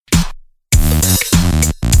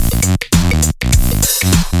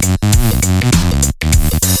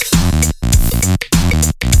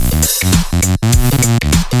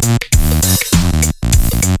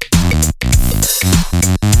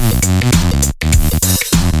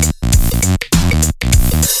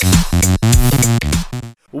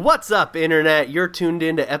What's up, Internet? You're tuned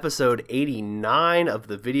in to episode 89 of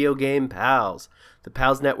the Video Game Pals, the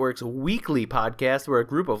Pals Network's weekly podcast where a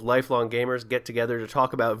group of lifelong gamers get together to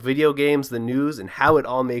talk about video games, the news, and how it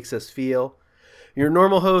all makes us feel. Your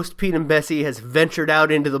normal host, Pete and Bessie, has ventured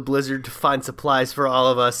out into the blizzard to find supplies for all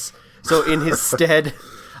of us, so in his stead,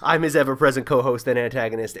 I'm his ever-present co-host and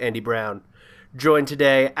antagonist, Andy Brown, joined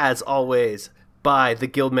today, as always, by the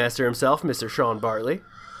Guildmaster himself, Mr. Sean Bartley.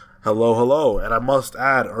 Hello, and I must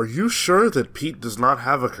add, are you sure that Pete does not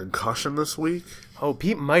have a concussion this week? Oh,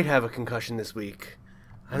 Pete might have a concussion this week.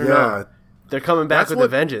 I don't know. They're coming back with a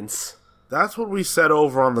vengeance. That's what we said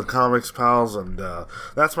over on the Comics Pals, and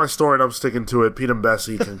that's my story, and I'm sticking to it. Pete and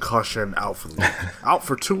Bessie, concussion, out for the week. Out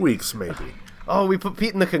for 2 weeks, maybe. Oh, we put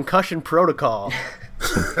Pete in the concussion protocol.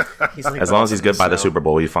 As long as he's good by the Super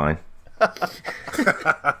Bowl, he's fine.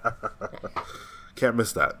 Can't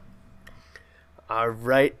miss that. All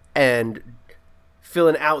right, and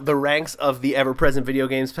filling out the ranks of the ever-present Video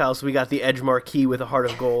Games Pals, we got the Edge Marquee with a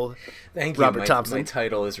heart of gold. Thank you, Robert Thompson. My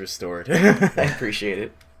title is restored. I appreciate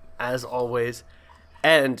it. As always.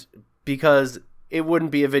 And because it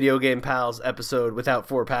wouldn't be a Video Game Pals episode without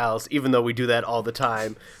four pals, even though we do that all the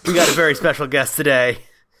time, we got a very special guest today.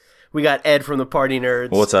 We got Ed from the Party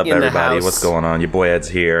Nerds. What's up, in everybody? The house. What's going on? Your boy Ed's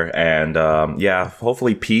here. And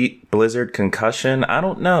hopefully Pete, Blizzard, concussion. I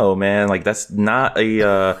don't know, man. Like, that's not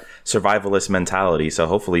a survivalist mentality. So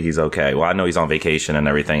hopefully he's okay. Well, I know he's on vacation and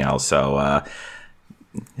everything else. So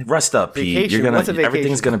rest up, Pete. Vacation? What's a vacation?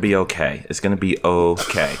 Everything's going to be okay. It's going to be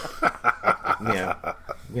okay. Yeah.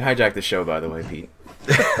 We hijacked the show, by the way, Pete.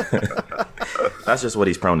 That's just what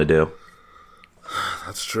he's prone to do.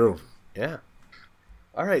 That's true. Yeah.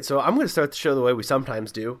 All right, so I'm going to start the show the way we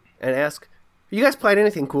sometimes do and ask, you guys played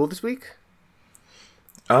anything cool this week?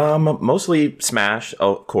 Mostly Smash,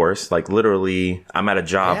 of course. Like, literally, I'm at a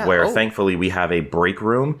job where thankfully we have a break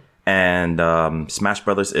room, and Smash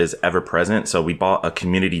Brothers is ever present. So we bought a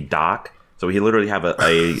community dock. So we literally have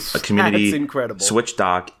a community Switch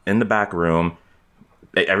dock in the back room.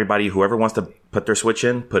 Everybody, whoever wants to put their Switch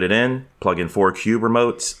in, put it in, plug in 4 Cube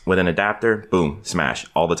remotes with an adapter, boom, Smash,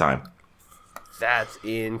 all the time. That's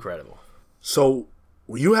incredible. So,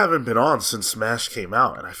 you haven't been on since Smash came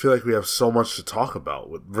out, and I feel like we have so much to talk about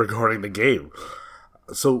regarding the game.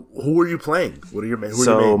 So, who are you playing? What are your mains?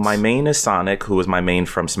 My main is Sonic, who was my main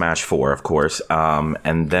from Smash 4, of course.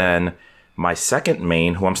 And then my second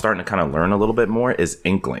main, who I'm starting to kind of learn a little bit more, is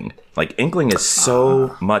Inkling. Like, Inkling is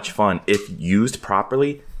so much fun. If used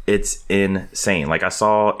properly, it's insane. Like, I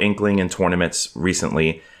saw Inkling in tournaments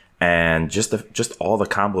recently, and just all the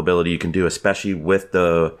combo ability you can do, especially with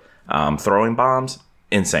the throwing bombs,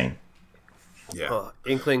 insane. Yeah,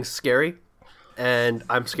 Inkling's scary, and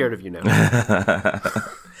I'm scared of you now.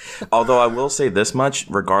 Although I will say this much,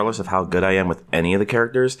 regardless of how good I am with any of the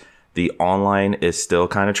characters, the online is still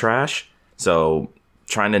kind of trash. So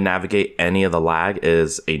trying to navigate any of the lag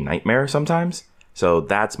is a nightmare sometimes. So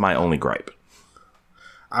that's my only gripe.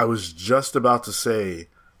 I was just about to say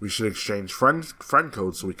we should exchange friend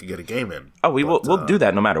codes so we can get a game in. Oh, we'll do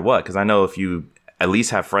that no matter what, because I know if you at least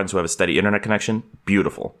have friends who have a steady internet connection,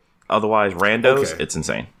 beautiful. Otherwise, randos, It's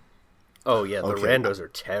insane. Oh, yeah, the randos are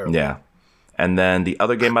terrible. Yeah. And then the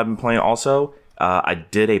other game I've been playing also, I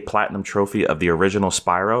did a platinum trophy of the original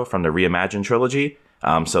Spyro from the Reimagined trilogy.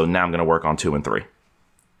 So now I'm going to work on 2 and 3.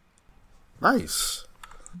 Nice.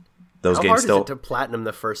 How hard is it to platinum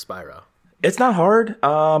the first Spyro? It's not hard.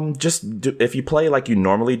 If you play like you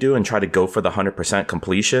normally do and try to go for the 100%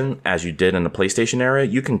 completion as you did in the PlayStation era,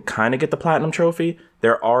 you can kind of get the platinum trophy.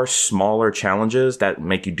 There are smaller challenges that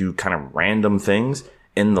make you do kind of random things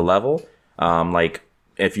in the level. Like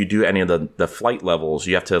if you do any of the flight levels,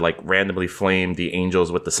 you have to like randomly flame the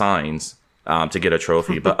angels with the signs to get a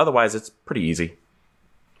trophy. But otherwise, it's pretty easy.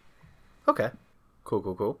 Okay.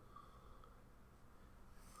 Cool.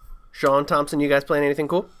 Sean Thompson, you guys playing anything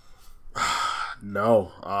cool?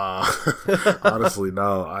 No, honestly,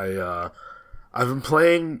 no. I've been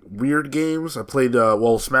playing weird games. I played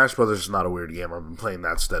Smash Brothers is not a weird game. I've been playing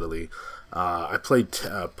that steadily. I played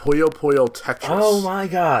Puyo Puyo Tetris. Oh my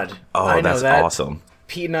god! Oh, that's awesome.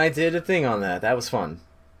 Pete and I did a thing on that. That was fun.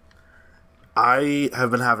 I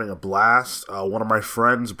have been having a blast. One of my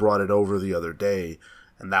friends brought it over the other day,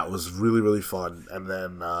 and that was really, really fun. And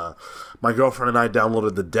then my girlfriend and I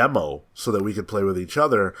downloaded the demo so that we could play with each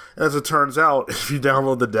other. And as it turns out, if you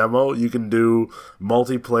download the demo, you can do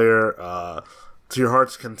multiplayer to your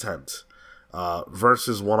heart's content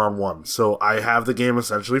versus one-on-one. So I have the game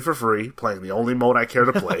essentially for free, playing the only mode I care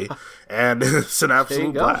to play, and it's an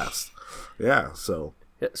absolute blast. Yeah, so...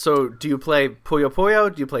 So do you play Puyo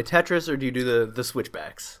Puyo, do you play Tetris, or do you do the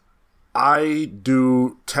switchbacks? I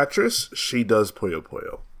do Tetris. She does Puyo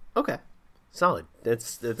Puyo. Okay, solid.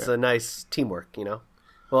 It's a nice teamwork, you know.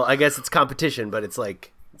 Well, I guess it's competition, but it's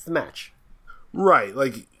like it's the match. Right.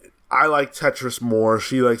 Like I like Tetris more.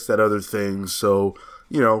 She likes that other thing. So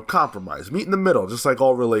compromise, meet in the middle, just like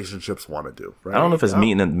all relationships want to do. Right? I don't know if it's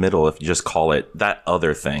meeting in the middle if you just call it that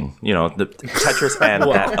other thing. The Tetris and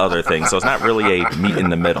that other thing. So it's not really a meet in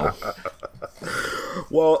the middle.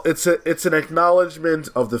 Well, it's an acknowledgement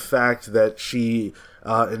of the fact that she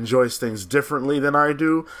enjoys things differently than I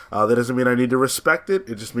do. That doesn't mean I need to respect it.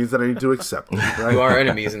 It just means that I need to accept it. Right? You are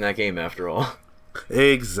enemies in that game, after all.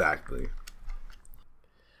 Exactly.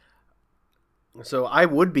 So I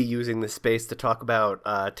would be using this space to talk about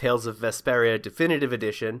Tales of Vesperia Definitive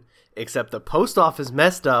Edition, except the post office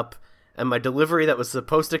messed up, and my delivery that was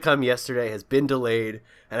supposed to come yesterday has been delayed,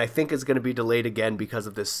 and I think it's going to be delayed again because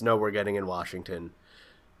of this snow we're getting in Washington.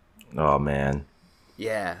 Oh, man.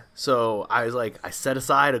 Yeah, so I was like, I set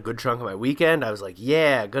aside a good chunk of my weekend. I was like,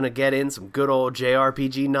 yeah, gonna get in some good old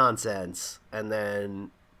JRPG nonsense, and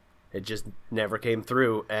then it just never came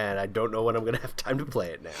through, and I don't know when I'm going to have time to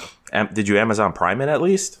play it now. Did you Amazon Prime it at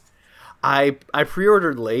least? I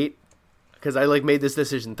pre-ordered late because I made this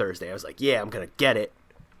decision Thursday. I was like, yeah, I'm going to get it.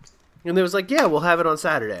 And they was like, yeah, we'll have it on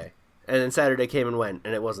Saturday. And then Saturday came and went,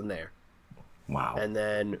 and it wasn't there. Wow. And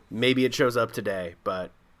then maybe it shows up today,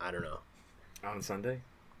 but I don't know. On Sunday?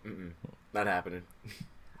 Not happening.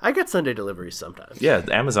 I get Sunday deliveries sometimes. Yeah,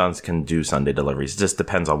 Amazons can do Sunday deliveries. It just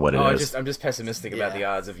depends on what it is. I'm just pessimistic about the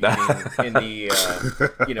odds of you being in the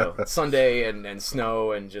Sunday and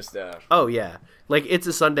snow and just. Oh yeah, it's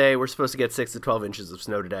a Sunday. We're supposed to get 6 to 12 inches of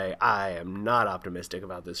snow today. I am not optimistic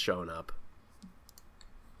about this showing up.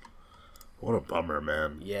 What a bummer,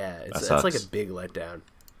 man. Yeah, it's like a big letdown.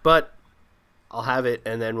 But I'll have it,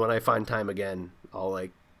 and then when I find time again, I'll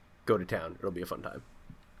go to town. It'll be a fun time.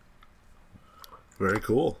 Very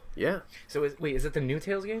cool. Yeah. So is it the new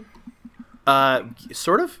Tales game?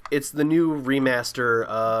 Sort of. It's the new remaster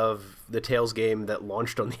of the Tales game that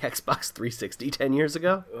launched on the Xbox 360 10 years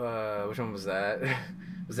ago. Which one was that?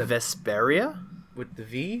 Was that Vesperia? With the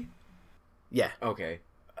V? Yeah. Okay.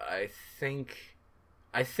 I think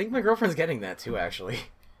my girlfriend's getting that too, actually.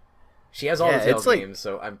 She has all the Tales games,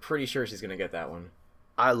 so I'm pretty sure she's gonna get that one.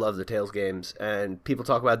 I love the Tales games, and people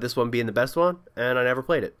talk about this one being the best one, and I never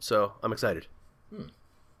played it, so I'm excited.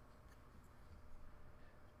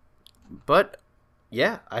 But,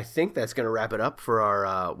 yeah, I think that's going to wrap it up for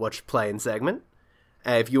our What You Playing segment.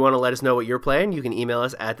 If you want to let us know what you're playing, you can email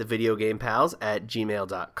us at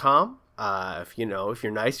thevideogamepals@gmail.com. If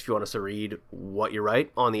you're nice, if you want us to read what you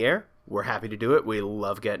write on the air, we're happy to do it. We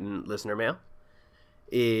love getting listener mail.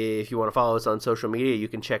 If you want to follow us on social media, you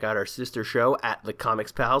can check out our sister show at The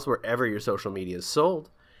Comics Pals, wherever your social media is sold.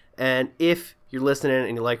 And if you're listening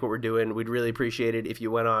and you like what we're doing, we'd really appreciate it if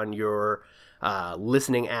you went on your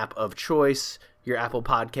listening app of choice, your Apple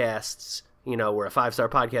Podcasts. We're a 5-star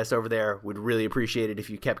podcast over there. We'd really appreciate it if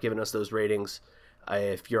you kept giving us those ratings.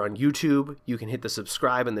 If you're on YouTube, you can hit the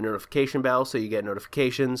subscribe and the notification bell so you get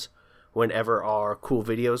notifications whenever our cool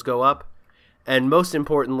videos go up. And most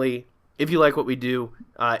importantly, if you like what we do,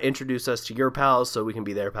 introduce us to your pals so we can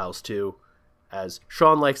be their pals too. As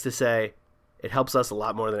Sean likes to say, it helps us a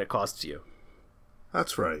lot more than it costs you.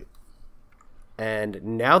 That's right. And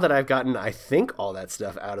now that I've gotten, I think, all that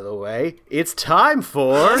stuff out of the way, it's time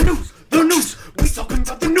for... The news! We talking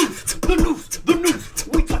about the news! The news!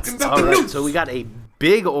 We talking about the news! All right, so we got a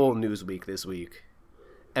big old news week this week.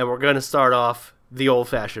 And we're going to start off the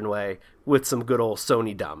old-fashioned way with some good old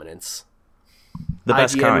Sony dominance. The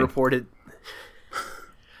best kind.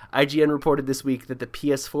 IGN reported this week that the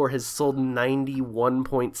PS4 has sold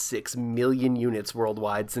 91.6 million units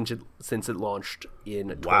worldwide since it launched in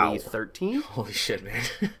 2013. Holy shit, man.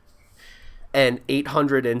 And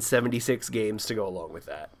 876 games to go along with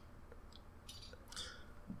that.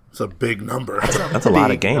 It's a big number. That's a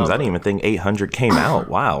lot of games. Number. I didn't even think 800 came out.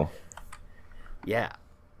 Wow. Yeah.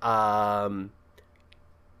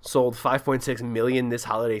 Sold 5.6 million this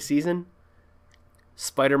holiday season.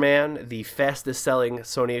 Spider-Man, the fastest-selling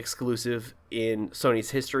Sony exclusive in Sony's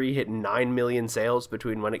history, hit 9 million sales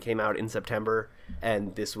between when it came out in September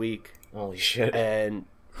and this week. Holy shit. And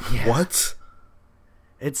yeah, what?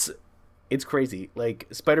 It's crazy.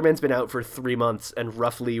 Spider-Man's been out for 3 months, and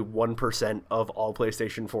roughly 1% of all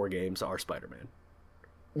PlayStation 4 games are Spider-Man.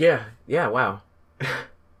 Yeah, wow.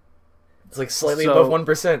 It's slightly above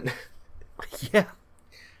 1%. Yeah.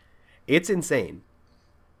 It's insane.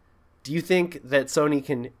 Do you think that Sony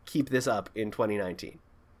can keep this up in 2019?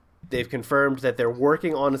 They've confirmed that they're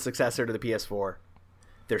working on a successor to the PS4.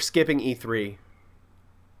 They're skipping E3.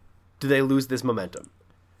 Do they lose this momentum?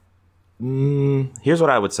 Here's what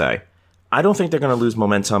I would say. I don't think they're going to lose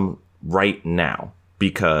momentum right now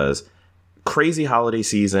because crazy holiday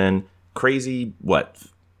season,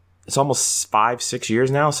 it's almost 5-6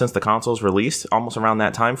 years now since the console's released, almost around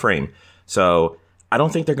that time frame. So I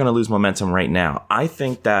don't think they're going to lose momentum right now. I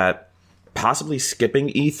think that possibly skipping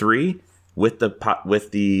E3 with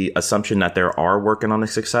the assumption that they are working on a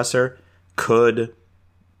successor could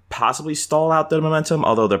possibly stall out the momentum,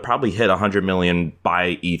 although they'll probably hit 100 million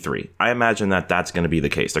by E3. I imagine that that's going to be the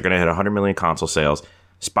case. They're going to hit 100 million console sales.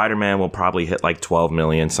 Spider-Man will probably hit like 12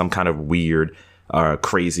 million, some kind of weird,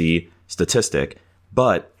 crazy statistic.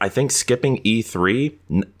 But I think skipping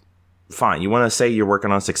E3, fine. You want to say you're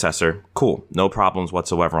working on a successor, cool. No problems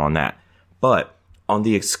whatsoever on that. But on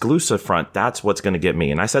the exclusive front, that's what's going to get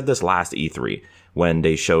me. And I said this last E3 when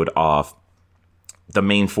they showed off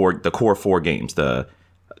the core 4 games, the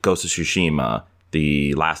Ghost of Tsushima,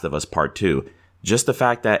 The Last of Us Part 2. Just the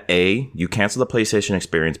fact that you canceled the PlayStation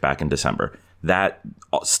experience back in December. That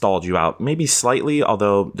stalled you out maybe slightly,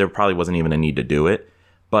 although there probably wasn't even a need to do it.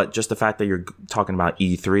 But just the fact that you're talking about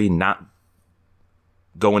E3 not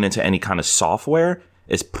going into any kind of software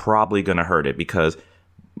is probably going to hurt it, because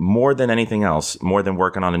more than anything else, more than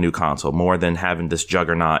working on a new console, more than having this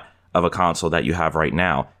juggernaut of a console that you have right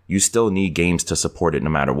now, you still need games to support it no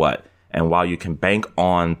matter what. And while you can bank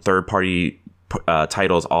on third-party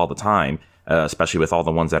titles all the time, especially with all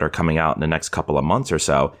the ones that are coming out in the next couple of months or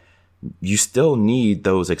so, you still need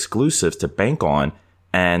those exclusives to bank on.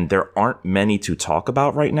 And there aren't many to talk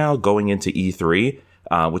about right now going into E3,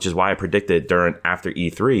 which is why I predicted after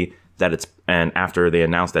E3 and after they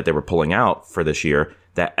announced that they were pulling out for this year,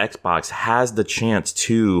 that Xbox has the chance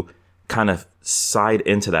to kind of side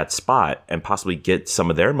into that spot and possibly get some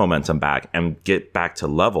of their momentum back and get back to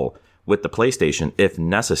level with the PlayStation if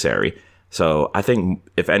necessary. So I think,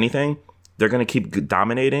 if anything, they're going to keep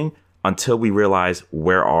dominating until we realize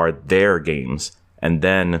where are their games, and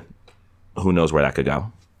then who knows where that could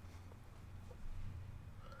go.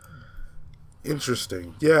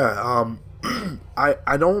 Interesting. Yeah.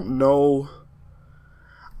 I don't know.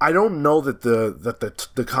 I don't know that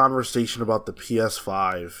the conversation about the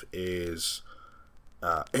PS5 is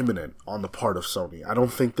imminent on the part of Sony. I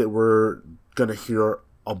don't think that we're gonna hear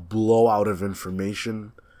a blowout of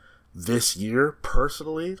information this year.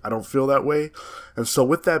 Personally, I don't feel that way. And so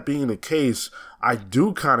with that being the case, I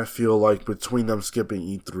do kind of feel like between them skipping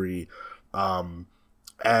E3,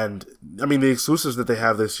 and I mean, the exclusives that they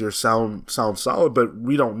have this year sound solid, but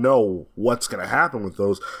we don't know what's going to happen with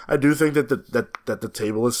those. I do think that the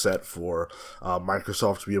table is set for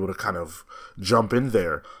Microsoft to be able to kind of jump in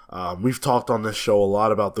there. We've talked on this show a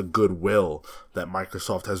lot about the goodwill that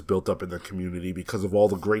Microsoft has built up in the community because of all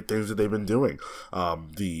the great things that they've been doing.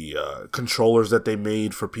 The controllers that they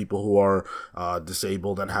made for people who are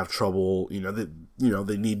disabled and have trouble,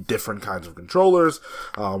 they need different kinds of controllers.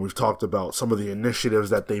 We've talked about some of the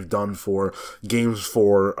initiatives that they've done for games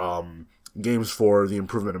for the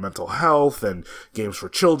improvement of mental health and games for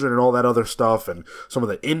children and all that other stuff, and some of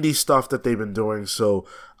the indie stuff that they've been doing. So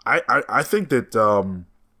I think that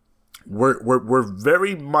we're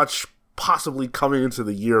very much possibly coming into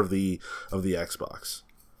the year of the Xbox.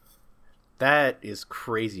 That is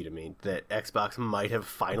crazy to me that Xbox might have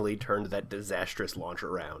finally turned that disastrous launch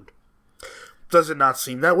around. Does it not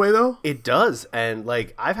seem that way, though? It does, and,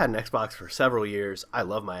 I've had an Xbox for several years. I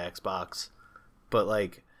love my Xbox. But,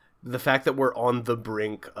 the fact that we're on the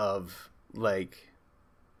brink of,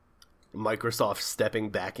 Microsoft stepping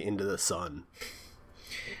back into the sun.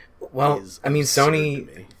 Well, I mean,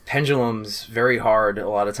 Sony pendulums very hard a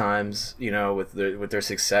lot of times, with their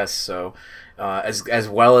success. So, as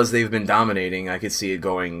well as they've been dominating, I could see it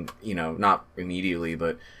going, not immediately,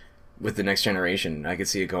 but with the next generation, I could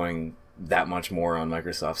see it going that much more on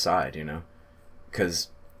Microsoft's side, because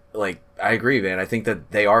I agree, man. I think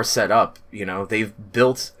that they are set up, they've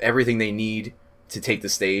built everything they need to take the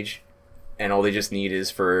stage, and all they just need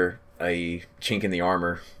is for a chink in the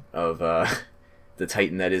armor of the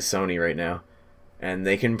titan that is Sony right now, and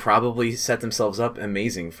they can probably set themselves up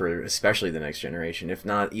amazing for especially the next generation, if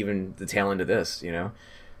not even the tail end of this, Yeah.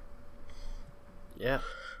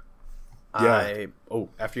 After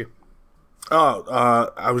you.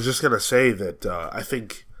 I was just going to say that I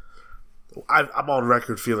think I'm on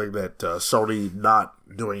record feeling that Sony not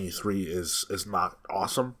doing E3 is not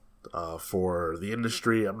awesome for the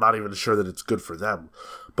industry. I'm not even sure that it's good for them.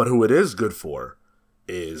 But who it is good for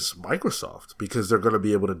is Microsoft, because they're going to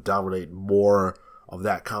be able to dominate more of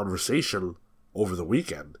that conversation over the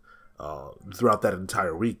weekend, throughout that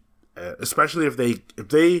entire week. Especially if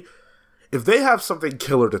if they have something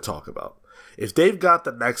killer to talk about, if they've got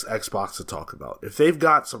the next Xbox to talk about, if they've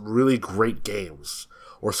got some really great games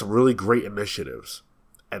or some really great initiatives,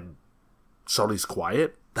 and Sony's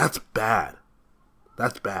quiet, that's bad.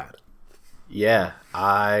 That's bad. Yeah,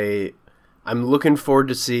 I'm looking forward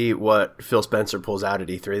to see what Phil Spencer pulls out at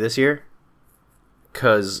E3 this year,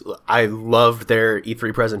 because I loved their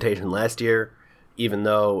E3 presentation last year, even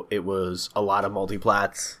though it was a lot of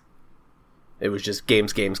multiplats. It was just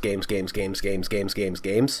games.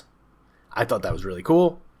 I thought that was really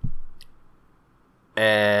cool.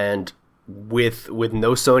 And with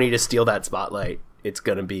no Sony to steal that spotlight, it's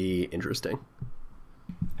going to be interesting.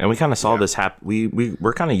 And we kind of saw this happen.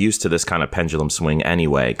 We're kind of used to this kind of pendulum swing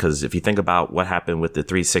anyway, because if you think about what happened with the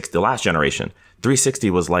 360, the last generation,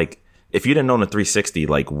 360 was like, if you didn't own a 360,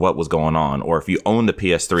 like what was going on? Or if you owned a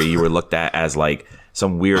PS3, you were looked at as like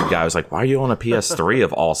some weird guy who's like, why are you on a PS3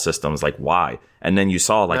 of all systems? Like, why? And then you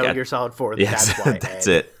saw like Metal Gear Solid 4. Yes, that's why. That's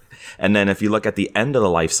it. And then if you look at the end of the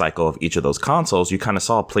life cycle of each of those consoles, you kind of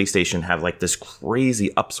saw PlayStation have like this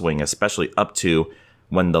crazy upswing, especially up to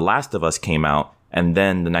when The Last of Us came out, and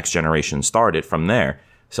then the next generation started from there.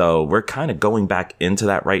 So we're kind of going back into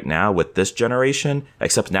that right now with this generation,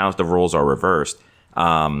 except now the roles are reversed.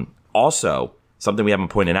 Also, something we haven't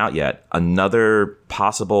pointed out yet, another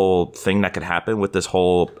possible thing that could happen with this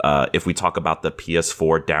whole, if we talk about the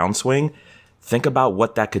PS4 downswing, think about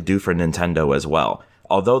what that could do for Nintendo as well.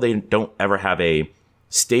 Although they don't ever have a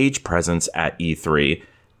stage presence at E3,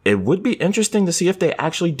 it would be interesting to see if they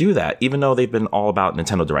actually do that, even though they've been all about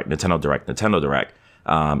Nintendo Direct,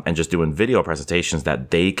 and just doing video presentations that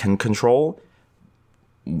they can control.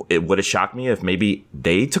 It would have shocked me if maybe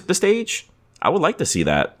they took the stage. I would like to see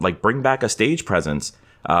that, like bring back a stage presence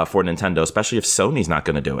for Nintendo, especially if Sony's not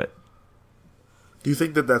going to do it. Do you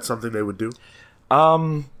think that that's something they would do?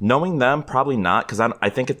 Knowing them, probably not, because I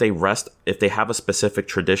think if they have a specific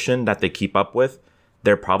tradition that they keep up with,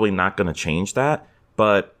 they're probably not going to change that.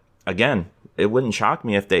 But again, it wouldn't shock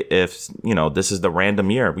me if this is the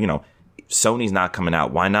random year, Sony's not coming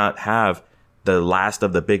out. Why not have the last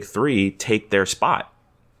of the big three take their spot?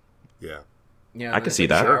 Yeah. Yeah, I can see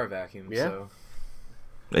that. Shower vacuum. Yeah. So.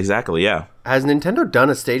 Exactly. Yeah. Has Nintendo done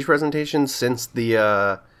a stage presentation since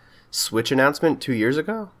the Switch announcement 2 years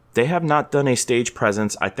ago? They have not done a stage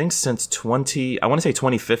presence, I think, since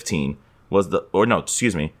 2015 was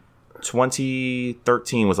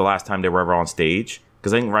 2013 was the last time they were ever on stage.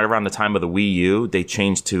 Because I think right around the time of the Wii U, they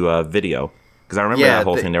changed to video. Because I remember that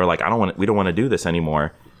whole thing. They were like, we don't want to do this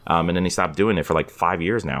anymore. And then they stopped doing it for like 5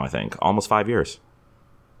 years now, I think. Almost 5 years.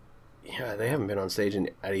 Yeah, they haven't been on stage at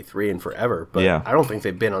E3 in forever. But yeah. I don't think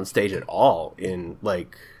they've been on stage at all in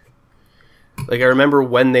like I remember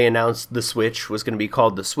when they announced the Switch was going to be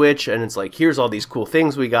called the Switch, and it's like, here's all these cool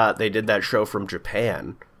things we got. They did that show from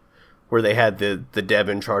Japan where they had the dev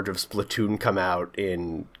in charge of Splatoon come out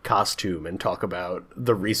in costume and talk about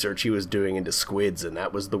the research he was doing into squids, and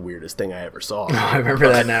that was the weirdest thing I ever saw. I remember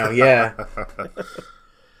that now, yeah.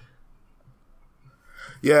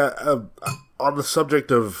 Yeah, on the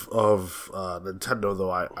subject of Nintendo,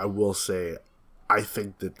 though, I will say, I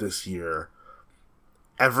think that this year,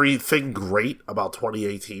 everything great about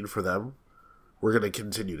 2018 for them, we're going to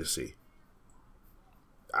continue to see.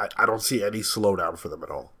 I don't see any slowdown for them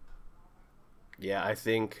at all. Yeah, I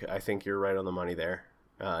think you're right on the money there.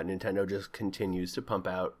 Nintendo just continues to pump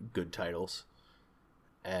out good titles,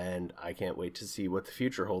 and I can't wait to see what the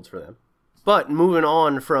future holds for them. But moving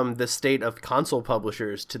on from the state of console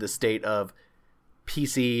publishers to the state of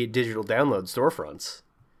PC digital download storefronts,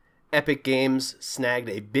 Epic Games snagged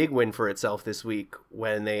a big win for itself this week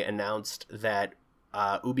when they announced that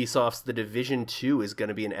Ubisoft's The Division 2 is going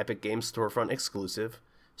to be an Epic Games storefront exclusive,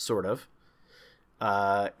 sort of.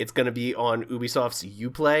 It's going to be on Ubisoft's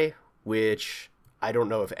Uplay, which I don't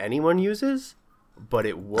know if anyone uses, but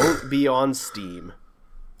it won't be on Steam.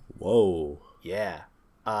 Whoa. Yeah.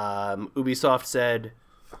 Ubisoft said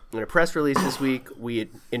in a press release this week, we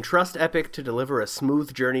entrust Epic to deliver a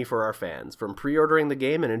smooth journey for our fans, from pre-ordering the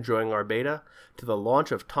game and enjoying our beta to the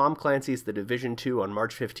launch of Tom Clancy's The Division 2 on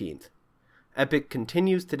March 15th. Epic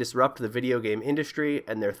continues to disrupt the video game industry,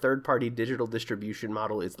 and their third-party digital distribution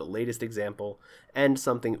model is the latest example, and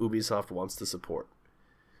something Ubisoft wants to support.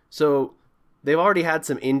 So, they've already had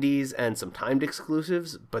some indies and some timed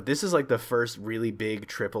exclusives, but this is like the first really big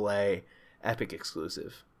AAA Epic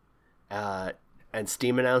exclusive. And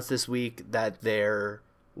Steam announced this week that they're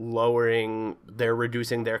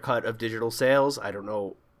reducing their cut of digital sales. I don't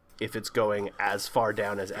know if it's going as far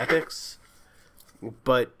down as Epic's.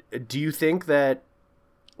 But do you think that,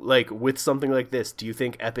 like, with something like this, do you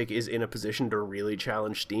think Epic is in a position to really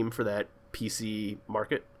challenge Steam for that PC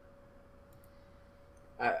market?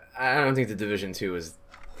 I don't think the Division 2 is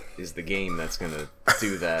the game that's gonna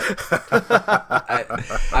do that.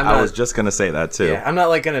 I was just gonna say that too. Yeah, I'm not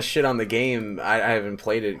like gonna shit on the game. I haven't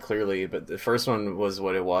played it clearly, but the first one was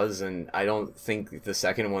what it was, and I don't think the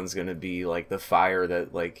second one's gonna be like the fire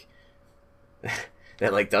that like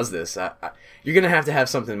that like does this. You're gonna have to have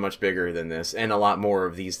something much bigger than this, and a lot more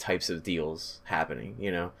of these types of deals happening.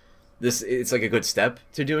 You know, it's like a good step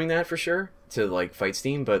to doing that for sure, to like fight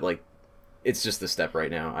Steam, but like it's just the step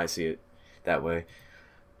right now. I see it that way.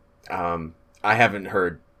 I haven't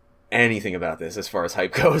heard anything about this as far as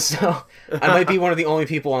hype goes, so I might be one of the only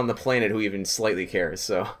people on the planet who even slightly cares.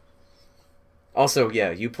 So, also,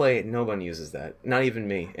 yeah, Uplay, no one uses that, not even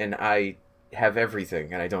me, and I have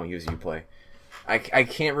everything, and I don't use Uplay. I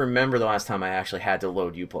can't remember the last time I actually had to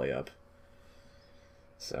load Uplay up.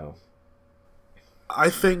 So, I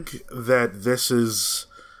think that this is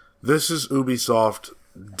Ubisoft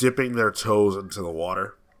dipping their toes into the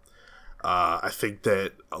water. I think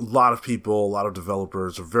that a lot of people, a lot of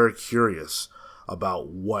developers are very curious about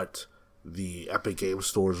what the Epic Game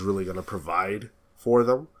Store is really going to provide for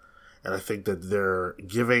them. And I think that they're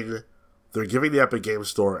giving the Epic Game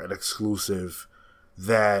Store an exclusive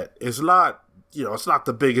that is not, it's not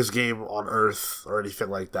the biggest game on earth or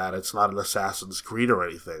anything like that. It's not an Assassin's Creed or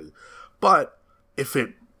anything. But if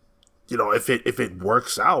it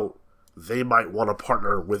works out, they might want to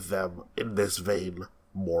partner with them in this vein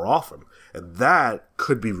more often, and that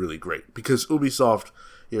could be really great because Ubisoft,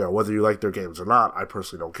 whether you like their games or not, I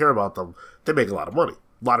personally don't care about them. They make a lot of money.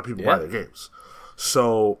 A lot of people buy their games,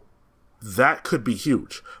 so that could be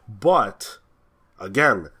huge. But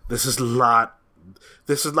again, this is not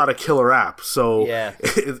a killer app, so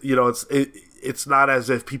it's not as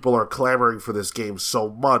if people are clamoring for this game so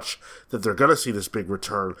much that they're going to see this big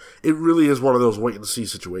return. It really is one of those wait and see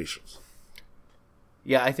situations.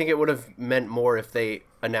 Yeah, I think it would have meant more if they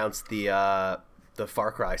announced the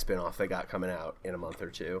Far Cry spinoff they got coming out in a month or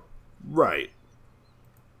two. Right.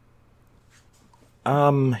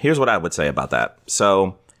 Here's what I would say about that.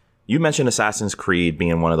 So, you mentioned Assassin's Creed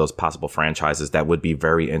being one of those possible franchises that would be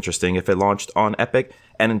very interesting if it launched on Epic.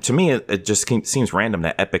 And to me, it just seems random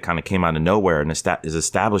that Epic kind of came out of nowhere and is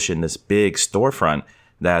establishing this big storefront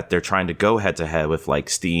that they're trying to go head to head with like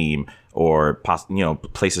Steam or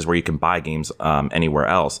places where you can buy games anywhere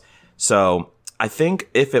else. So I think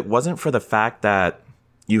if it wasn't for the fact that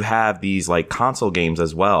you have these like console games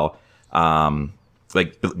as well,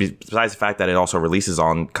 like besides the fact that it also releases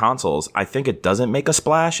on consoles, I think it doesn't make a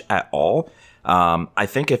splash at all. I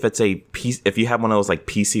think if if you have one of those like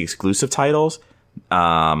PC exclusive titles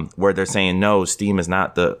where they're saying no, Steam is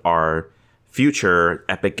not our future,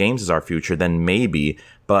 Epic Games is our future, then maybe.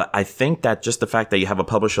 But I think that just the fact that you have a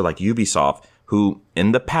publisher like Ubisoft, who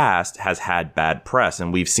in the past has had bad press,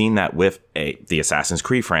 and we've seen that with the Assassin's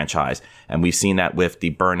Creed franchise, and we've seen that with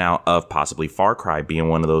the burnout of possibly Far Cry being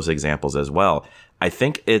one of those examples as well. I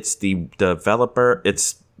think it's the developer,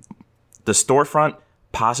 it's the storefront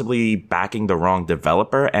possibly backing the wrong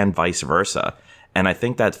developer and vice versa. And I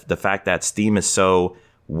think that the fact that Steam is so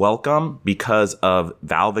welcome because of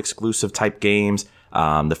Valve exclusive type games,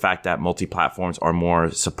 the fact that multi-platforms are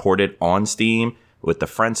more supported on Steam with the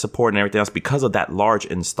friend support and everything else, because of that large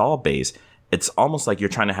install base, it's almost like you're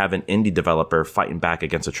trying to have an indie developer fighting back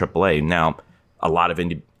against a AAA. Now, a lot of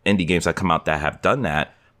indie games that come out that have done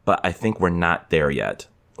that, but I think we're not there yet.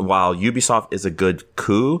 While Ubisoft is a good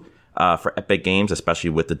coup for Epic Games,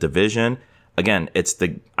 especially with The Division, again,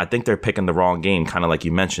 I think they're picking the wrong game, kind of like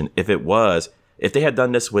you mentioned. If they had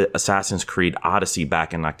done this with Assassin's Creed Odyssey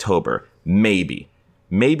back in October, maybe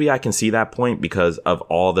I can see that point because of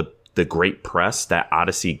all the great press that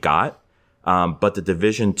Odyssey got. But The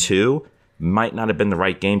Division 2 might not have been the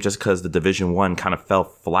right game just because The Division 1 kind of fell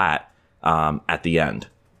flat at the end.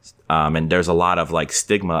 And there's a lot of like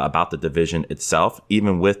stigma about The Division itself,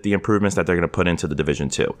 even with the improvements that they're going to put into The Division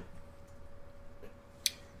 2.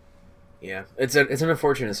 Yeah, it's an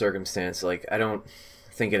unfortunate circumstance. Like, I don't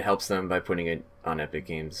think it helps them by putting it on Epic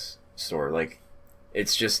Games Store. Like,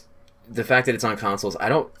 it's just the fact that it's on consoles. I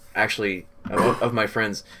don't actually, of my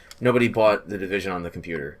friends, nobody bought The Division on the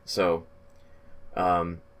computer. So,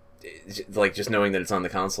 like, just knowing that it's on the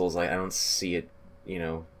consoles, like, I don't see it,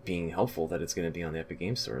 being helpful that it's going to be on the Epic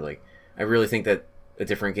Games Store. Like, I really think that a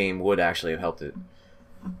different game would actually have helped it.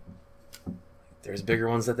 There's bigger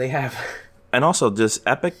ones that they have. And also, does the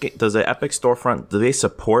Epic storefront, do they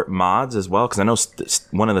support mods as well? Because I know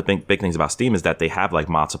one of the big things about Steam is that they have like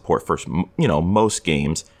mod support for most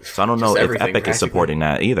games. So I don't know if Epic is supporting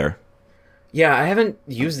that either. Yeah, I haven't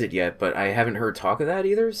used it yet, but I haven't heard talk of that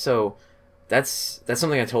either. So That's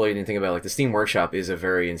something I totally didn't think about. Like, the Steam Workshop is a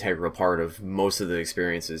very integral part of most of the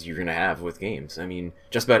experiences you're going to have with games. I mean,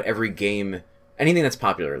 just about every game, anything that's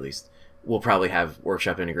popular at least, will probably have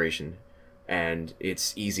Workshop integration. And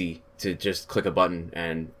it's easy to just click a button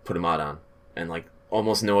and put a mod on. And, like,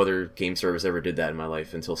 almost no other game service ever did that in my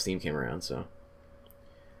life until Steam came around, so...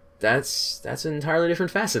 That's an entirely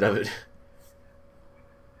different facet of it.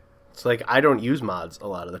 It's like, I don't use mods a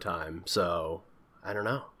lot of the time, so I don't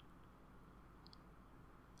know.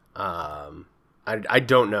 I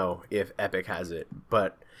don't know if Epic has it,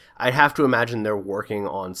 but I have to imagine they're working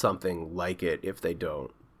on something like it if they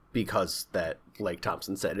don't, because that, like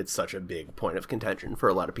Thompson said, it's such a big point of contention for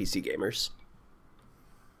a lot of PC gamers.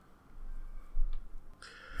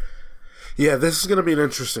 Yeah, this is going to be an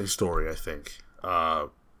interesting story, I think.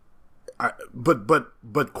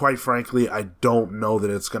 But quite frankly, I don't know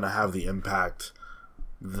that it's going to have the impact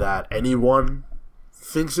that anyone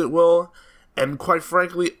thinks it will. And quite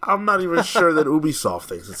frankly, I'm not even sure that Ubisoft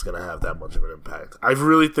thinks it's going to have that much of an impact. I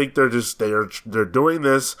really think they're doing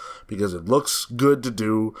this because it looks good to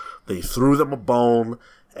do. They threw them a bone,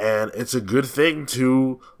 and it's a good thing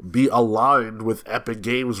to be aligned with Epic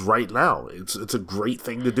Games right now. It's a great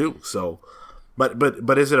thing to do. So,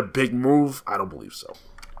 but is it a big move? I don't believe so.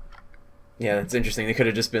 Yeah, it's interesting. They could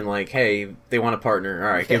have just been like, "Hey, they want a partner.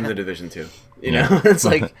 All right, give them the Division 2." You know, it's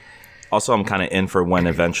like. Also, I'm kind of in for when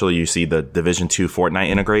eventually you see the Division 2 Fortnite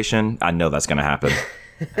integration. I know that's going to happen.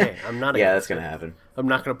 Hey, I'm not. Yeah, that's going to happen. I'm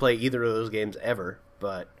not going to play either of those games ever,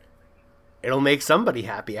 but it'll make somebody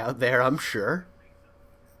happy out there, I'm sure.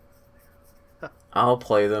 I'll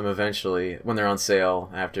play them eventually when they're on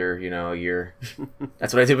sale after, a year.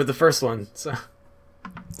 That's what I did with the first one. So.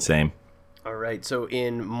 Same. All right, so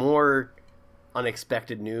in more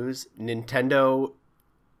unexpected news, Nintendo,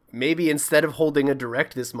 maybe instead of holding a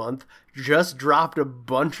direct this month, just dropped a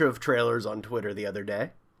bunch of trailers on Twitter the other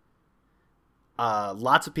day.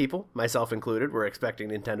 Lots of people, myself included, were expecting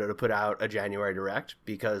Nintendo to put out a January direct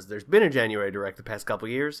because there's been a January direct the past couple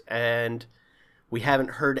years, and we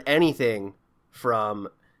haven't heard anything from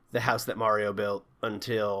the house that Mario built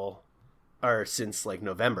since like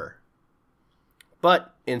November.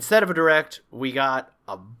 But instead of a direct, we got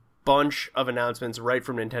a bunch of announcements right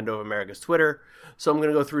from Nintendo of America's Twitter. So I'm going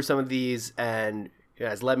to go through some of these, and you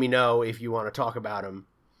guys let me know if you want to talk about them.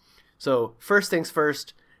 So first things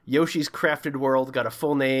first, Yoshi's Crafted World got a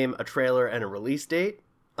full name, a trailer, and a release date.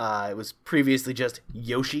 It was previously just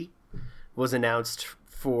Yoshi. Was announced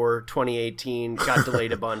for 2018, got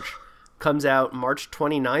delayed a bunch. Comes out March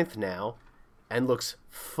 29th now, and looks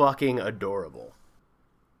fucking adorable.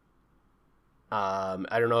 I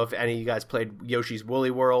don't know if any of you guys played Yoshi's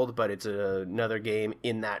Woolly World, but it's another game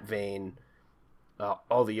in that vein.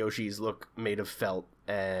 All the Yoshis look made of felt,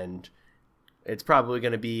 and it's probably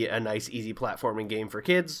going to be a nice, easy platforming game for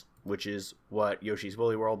kids, which is what Yoshi's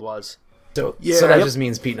Woolly World was. So that just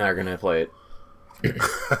means Pete and I are going to play it.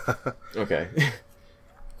 Okay.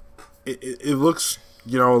 It looks,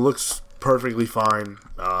 it looks perfectly fine.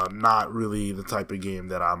 Not really the type of game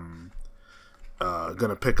that I'm going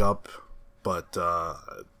to pick up, but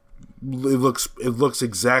it looks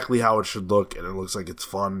exactly how it should look, and it looks like it's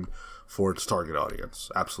fun for its target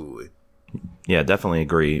audience. Absolutely. Yeah, definitely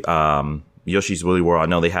agree. Yoshi's Woolly World, I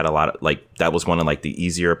know they had a lot of, that was one of, the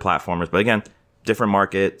easier platformers. But again, different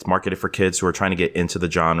market. It's marketed for kids who are trying to get into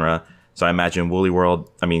the genre. So I imagine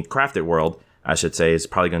Crafted World, I should say, is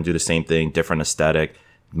probably going to do the same thing, different aesthetic.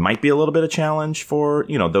 Might be a little bit of challenge for,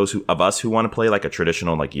 those of us who want to play a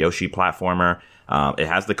traditional, Yoshi platformer. It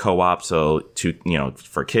has the co-op, so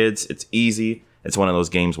for kids, it's easy. It's one of those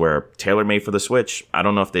games where tailor-made for the Switch. I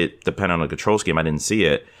don't know if they depend on a control scheme. I didn't see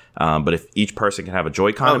it. But if each person can have a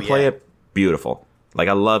Joy-Con and play it, beautiful.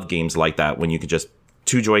 I love games like that when you can just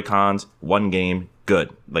 2 Joy-Cons, 1 game, good.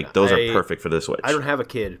 Those are perfect for the Switch. I don't have a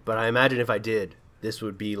kid, but I imagine if I did, this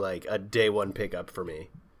would be a day one pickup for me.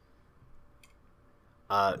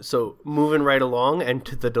 So moving right along, and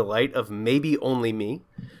to the delight of maybe only me,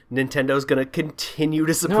 Nintendo's going to continue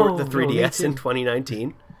to support the 3DS in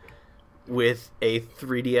 2019. With a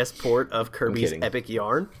 3DS port of Kirby's Epic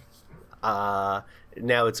Yarn. Now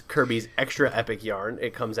it's Kirby's Extra Epic Yarn.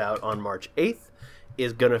 It comes out on March 8th.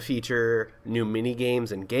 Is going to feature new mini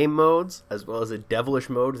games and game modes, as well as a devilish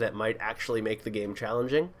mode that might actually make the game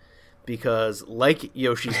challenging. Because like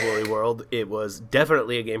Yoshi's Woolly World, it was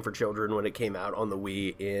definitely a game for children when it came out on the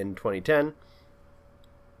Wii in 2010.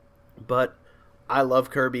 But I love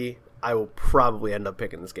Kirby. I will probably end up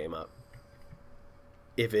picking this game up.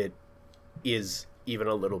 If it is even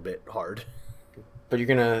a little bit hard. But you're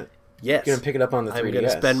gonna pick it up on the 3DS. I'm gonna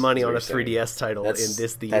spend money on a 3DS title in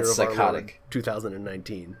the year of psychotic. our Lord,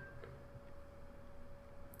 2019.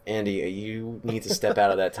 Andy, you need to step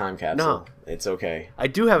out of that time capsule. No. It's okay. I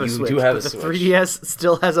do have a You Switch, do have but a the Switch. 3DS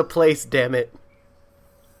still has a place, damn it.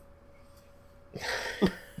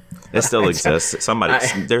 It still exists.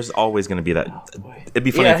 There's always going to be that. It'd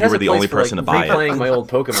be funny Yeah, it if you has were a the place only for, person like, to buy replaying it. my old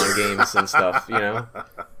Pokemon games and stuff, you know?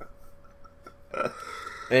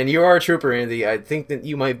 And you are a trooper, Andy. I think that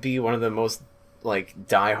you might be one of the most, like,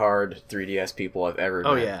 diehard 3DS people I've ever met.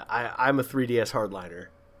 Oh, yeah. I'm a 3DS hardliner.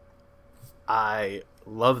 I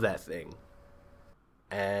love that thing.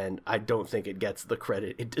 And I don't think it gets the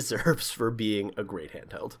credit it deserves for being a great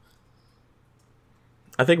handheld.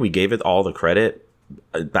 I think we gave it all the credit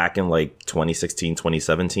back in like 2016,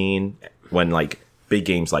 2017, when like big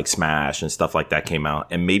games like Smash and stuff like that came out,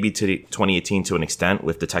 and maybe to 2018 to an extent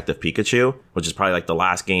with Detective Pikachu, which is probably like the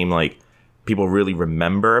last game like people really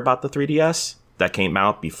remember about the 3DS that came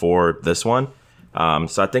out before this one.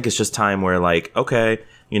 So I think it's just time where like, okay,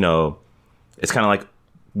 it's kind of like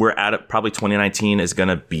we're at it. Probably 2019 is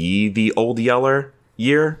gonna be the old Yeller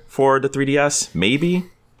year for the 3DS, maybe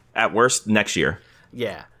at worst next year.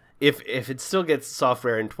 Yeah. If it still gets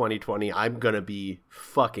software in 2020, I'm going to be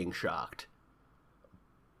fucking shocked.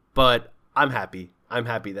 But I'm happy. I'm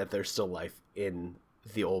happy that there's still life in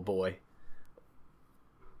the old boy.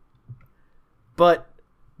 But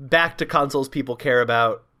back to consoles people care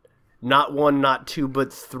about. Not one, not two,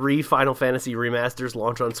 but 3 Final Fantasy remasters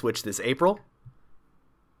launch on Switch this April.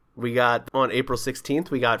 We got, on April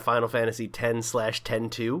 16th, we got Final Fantasy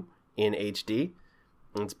X/10-2 in HD.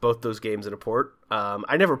 It's both those games in a port.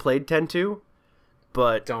 I never played 10-2,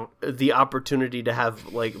 but the opportunity to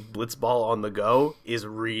have like Blitzball on the go is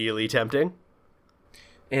really tempting.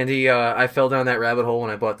 Andy, I fell down that rabbit hole when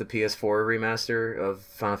I bought the PS4 remaster of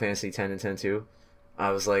Final Fantasy X and 10-2.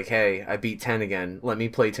 I was like, hey, I beat 10 again. Let me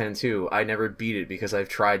play 10-2. I never beat it because I've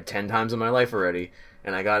tried 10 times in my life already.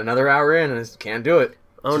 And I got another hour in and I can't do it.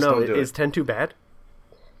 Oh no, is 10-2 bad?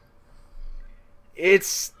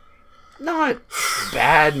 It's not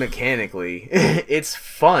bad mechanically. It's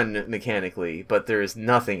fun mechanically, but there's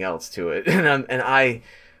nothing else to it. And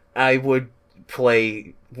I would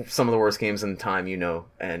play some of the worst games in time,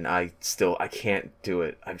 and I can't do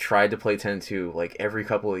it. I've tried to play 10-2 like every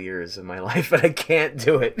couple of years of my life, but I can't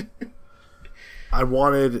do it. I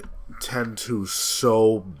wanted 10-2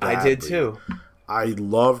 so badly. I did too. I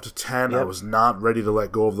loved 10. Yep. I was not ready to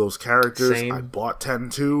let go of those characters. Same. I bought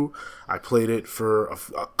 10-2. I played it for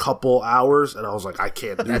a couple hours, and I was like, I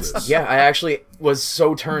can't do this. Yeah, I actually was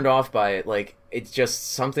so turned off by it. Like, it's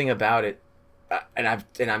just something about it. And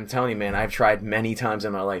I'm telling you, man, I've tried many times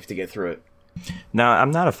in my life to get through it. Now,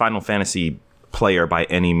 I'm not a Final Fantasy player by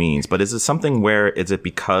any means, but is it something where is it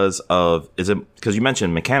because you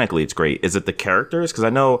mentioned mechanically it's great? Is it the characters? Because I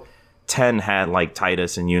know 10 had like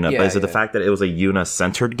Titus and Yuna, but is it the fact that it was a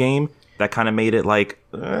Yuna-centered game that kind of made it like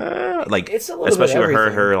it's a little especially bit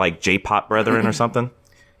with her like J-pop brethren or something?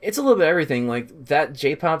 It's a little bit of everything. Like that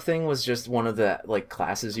J-pop thing was just one of the like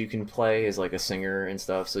classes you can play as like a singer and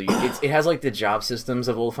stuff. So it has like the job systems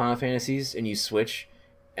of old Final Fantasies, and you switch,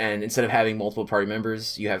 and instead of having multiple party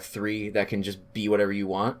members, you have 3 that can just be whatever you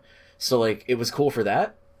want. So like it was cool for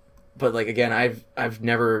that, but like again, I've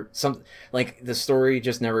never the story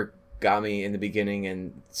just never got me in the beginning,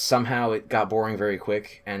 and somehow it got boring very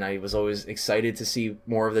quick, and I was always excited to see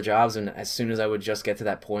more of the jobs, and as soon as I would just get to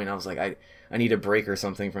that point, I was like, I need a break or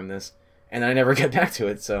something from this, and I never get back to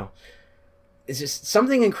it. So it's just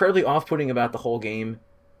something incredibly off-putting about the whole game,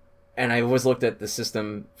 and I always looked at the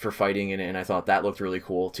system for fighting in it, and I thought that looked really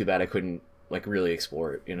cool. Too bad I couldn't like really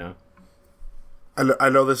explore it, I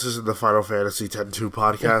know this isn't the Final Fantasy X-2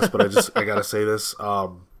 podcast, but I gotta say this.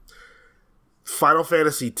 Final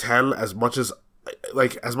Fantasy X, as much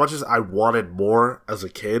as I wanted more as a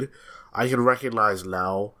kid, I can recognize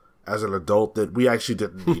now as an adult that we actually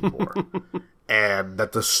didn't need more. And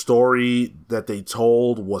that the story that they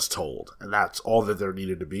told was told. And that's all that there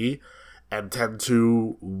needed to be. And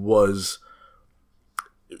 10-2 was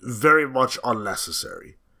very much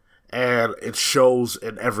unnecessary. And it shows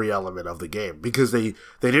in every element of the game. Because they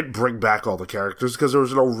didn't bring back all the characters, because there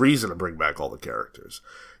was no reason to bring back all the characters.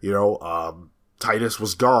 Titus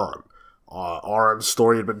was gone. Auron's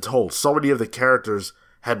story had been told. So many of the characters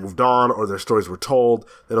had moved on, or their stories were told,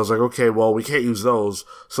 that I was like, okay, well, we can't use those,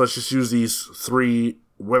 so let's just use these 3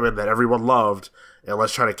 women that everyone loved, and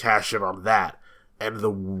let's try to cash in on that. And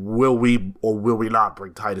will we or will we not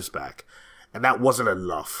bring Titus back? And that wasn't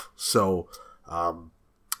enough. So,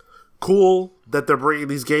 cool that they're bringing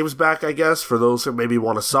these games back, I guess, for those who maybe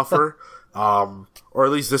want to suffer. Or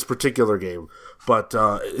at least this particular game. But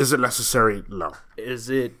is it necessary? No. Is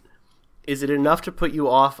it enough to put you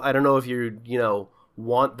off? I don't know if you're,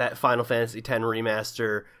 want that Final Fantasy X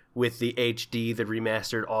remaster with the HD, the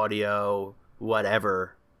remastered audio,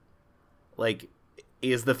 whatever. Like,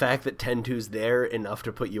 is the fact that 10.2's there enough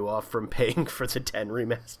to put you off from paying for the 10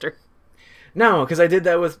 remaster? No, because I did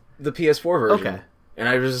that with the PS4 version. Okay. And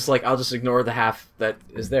I was just like, I'll just ignore the half that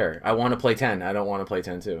is there. I want to play 10. I don't want to play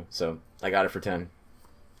 10.2. So I got it for 10.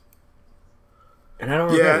 And I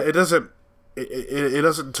don't regret it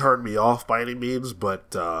doesn't turn me off by any means,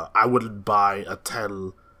 but I wouldn't buy a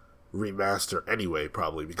 10 remaster anyway,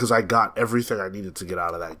 probably, because I got everything I needed to get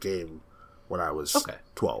out of that game when I was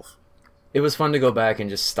 12. It was fun to go back and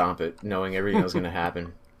just stomp it, knowing everything was going to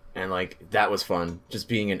happen. And, like, that was fun. Just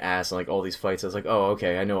being an ass and, like, all these fights. I was like, oh,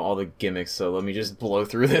 okay, I know all the gimmicks, so let me just blow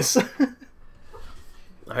through this. All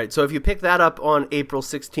right, so if you pick that up on April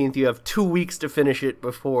 16th, you have 2 weeks to finish it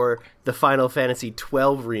before the Final Fantasy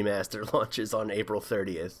 12 remaster launches on April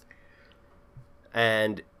 30th.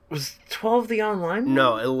 And Was 12 the online one?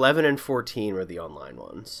 no, 11 and 14 were the online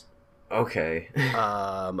ones. Okay.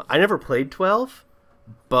 I never played 12,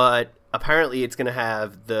 but apparently it's going to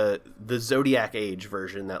have the Zodiac Age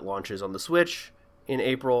version that launches on the Switch in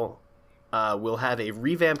April. Will have a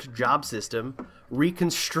revamped job system,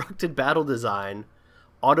 reconstructed battle design,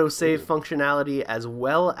 autosave functionality, as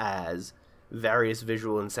well as various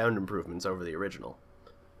visual and sound improvements over the original.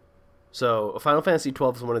 So Final Fantasy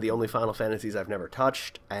 12 is one of the only Final Fantasies I've never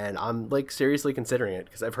touched, and I'm like seriously considering it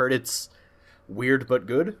because I've heard it's weird but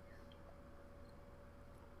good.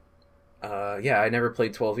 Yeah, I never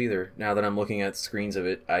played 12 either. Now that I'm looking at screens of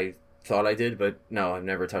it, I thought I did, but no, I've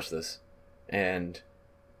never touched this. And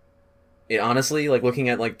it honestly, like, looking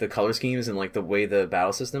at, like, the color schemes and, like, the way the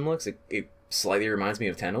battle system looks, it slightly reminds me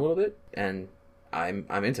of 10 a little bit, and I'm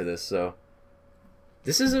into this, so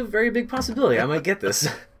this is a very big possibility. I might get this.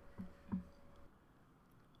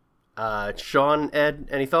 Sean, Ed,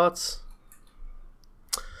 any thoughts?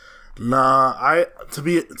 Nah, to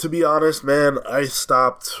be honest, man, I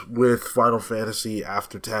stopped with Final Fantasy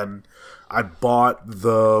after 10. I bought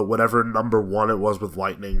the whatever number 1 it was with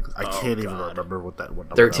Lightning. I can't even remember what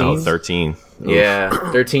number 13? Oh, 13. Yeah,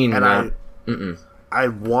 13. And I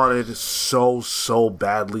wanted so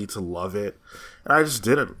badly to love it, and I just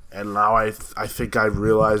didn't. And now I think I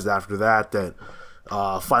realized after that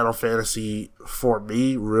Final Fantasy for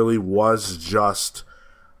me really was just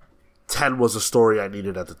 10 was a story I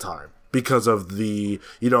needed at the time because of the,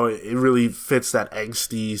 it really fits that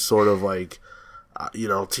angsty sort of like,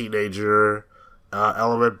 teenager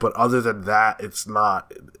element. But other than that,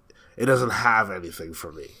 it doesn't have anything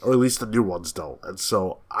for me, or at least the new ones don't. And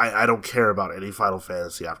so I don't care about any Final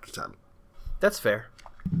Fantasy after 10. That's fair.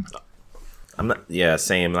 I'm not. Yeah,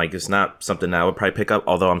 same. Like, it's not something that I would probably pick up.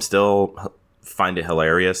 Although I'm still find it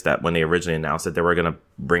hilarious that when they originally announced that they were gonna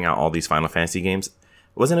bring out all these Final Fantasy games,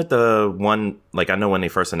 wasn't it the one? Like, I know when they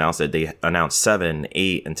first announced it, they announced 7,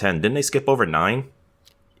 8, and 10. Didn't they skip over 9?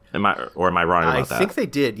 Am I wrong about that? I think they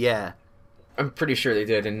did. Yeah. I'm pretty sure they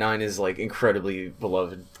did, and 9 is, like, incredibly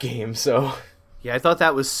beloved game, so... Yeah, I thought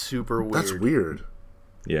that was super weird. That's weird.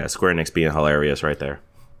 Yeah, Square Enix being hilarious right there.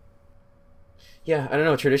 Yeah, I don't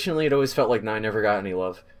know. Traditionally, it always felt like 9 never got any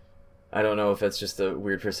love. I don't know if that's just a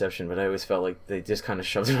weird perception, but I always felt like they just kind of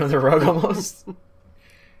shoved it under the rug almost.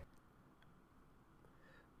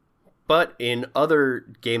 But in other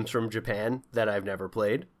games from Japan that I've never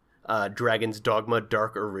played, Dragon's Dogma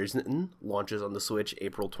Dark Arisen launches on the Switch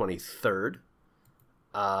April 23rd.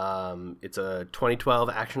 It's a 2012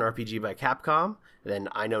 action RPG by Capcom. And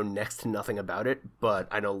I know next to nothing about it, but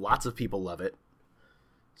I know lots of people love it.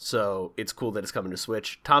 So it's cool that it's coming to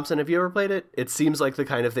Switch. Thompson, have you ever played it? It seems like the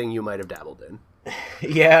kind of thing you might have dabbled in.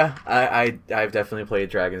 Yeah, I've definitely played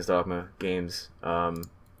Dragon's Dogma games.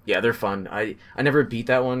 Yeah, they're fun. I never beat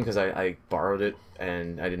that one because I borrowed it,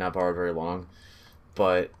 and I did not borrow it very long.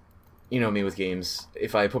 But, you know me with games,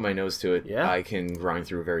 if I put my nose to it, yeah, I can grind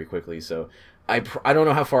through very quickly. So I don't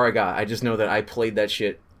know how far I got. I just know that I played that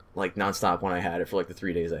shit like nonstop when I had it for like the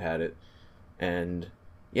 3 days I had it. And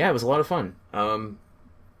yeah, it was a lot of fun.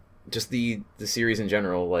 Just the series in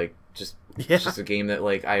general, like it's just a game that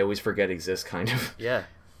like I always forget exists, kind of. Yeah.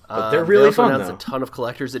 But they're really they fun, announced though. a ton of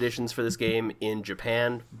collector's editions for this game in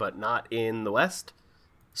Japan, but not in the West.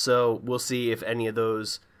 So we'll see if any of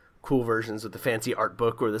those cool versions with the fancy art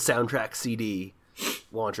book or the soundtrack CD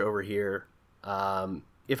launch over here.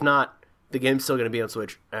 If not, the game's still going to be on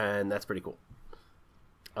Switch, and that's pretty cool.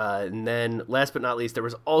 And then, last but not least, there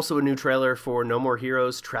was also a new trailer for No More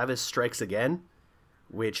Heroes Travis Strikes Again,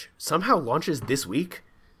 which somehow launches this week.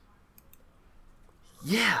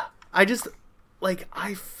 Yeah, I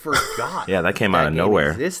forgot. Yeah, that came out of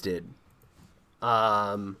nowhere. Existed.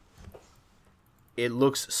 It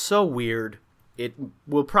looks so weird. it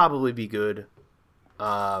will probably be good,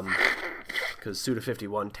 because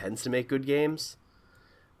Suda51 tends to make good games.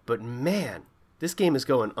 But man, this game is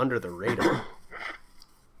going under the radar.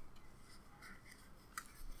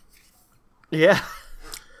 Yeah.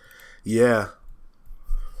 Yeah.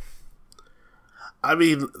 I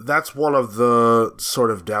mean, that's one of the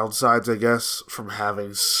sort of downsides, I guess, from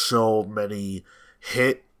having so many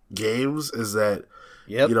hit games is that,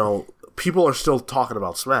 Yep. you know, people are still talking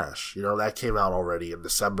about Smash. You know, that came out already in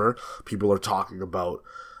December. People are talking about,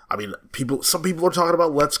 I mean, some people are talking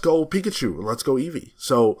about Let's Go Pikachu and Let's Go Eevee.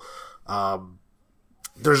 So,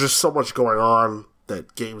 there's just so much going on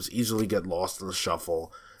that games easily get lost in the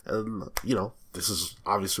shuffle. And, you know, this is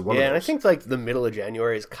obviously one of those. Yeah, and I think like the middle of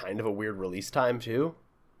January is kind of a weird release time too.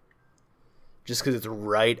 Just because it's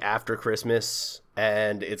right after Christmas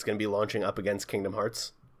and it's going to be launching up against Kingdom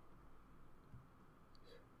Hearts.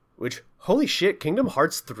 Which, holy shit, Kingdom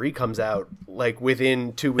Hearts 3 comes out like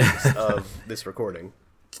within 2 weeks of this recording.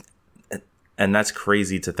 And that's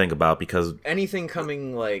crazy to think about because anything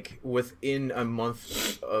coming like within a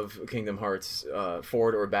month of Kingdom Hearts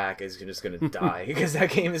forward or back is just going to die because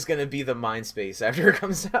that game is going to be the mind space after it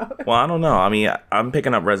comes out. Well, I don't know. I mean, I'm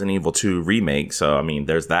picking up Resident Evil 2 remake, so I mean,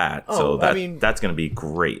 there's that. Oh, That's going to be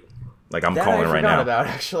great. Like I'm that calling I right now. about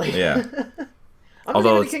actually. Yeah. I'm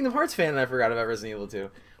a Kingdom Hearts fan, and I forgot about Resident Evil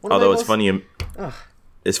 2. Although it's funny.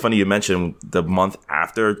 It's funny you mentioned the month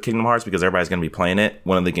after Kingdom Hearts because everybody's going to be playing it.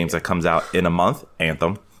 One of the games that comes out in a month,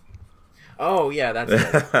 Anthem. Oh, yeah, that's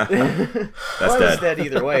dead. That's It's dead. dead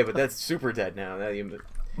either way, but that's super dead now.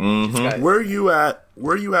 Where are you at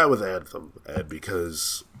with Anthem, Ed?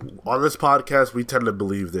 Because on this podcast, we tend to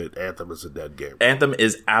believe that Anthem is a dead game. Anthem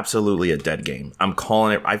is absolutely a dead game. I'm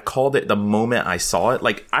calling it. I've called it the moment I saw it.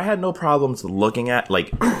 Like, I had no problems looking at,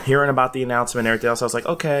 like, hearing about the announcement and everything else. I was like,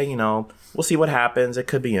 okay, you know, we'll see what happens. It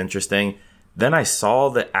could be interesting. Then I saw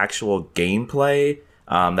the actual gameplay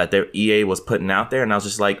that their EA was putting out there, and I was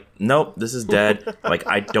just like, nope, this is dead. Like,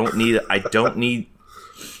 I didn't need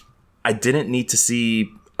to see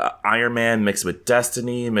Iron Man mixed with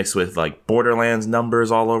Destiny, mixed with like Borderlands numbers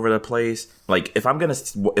all over the place. Like if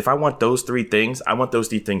I want those three things, I want those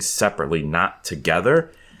three things separately, not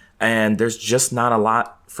together. And there's just not a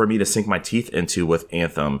lot for me to sink my teeth into with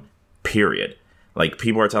Anthem, period. Like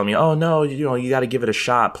people are telling me, oh no, you know, you got to give it a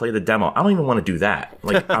shot, play the demo. I don't even want to do that.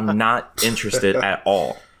 Like I'm not interested at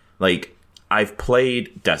all. Like I've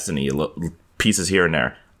played Destiny pieces here and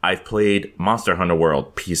there. I've played Monster Hunter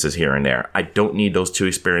World pieces here and there. I don't need those two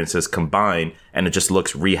experiences combined, and it just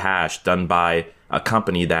looks rehashed, done by a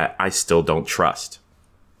company that I still don't trust.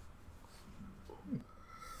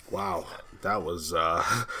 Wow, that was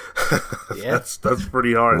Yeah. that's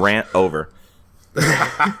pretty hard. Rant over.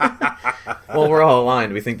 Well, we're all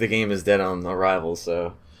aligned. We think the game is dead on arrival,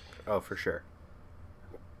 so... Oh, for sure.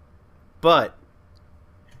 But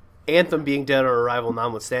Anthem being dead on arrival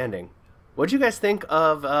notwithstanding, what do you guys think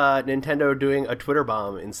of Nintendo doing a Twitter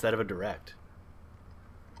bomb instead of a Direct?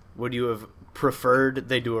 Would you have preferred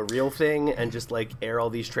they do a real thing and just like air all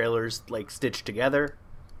these trailers like stitched together?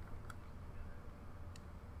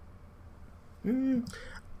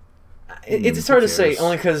 It's hard to say,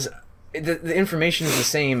 only because the information is the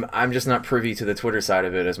same. I'm just not privy to the Twitter side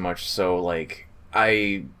of it as much, so like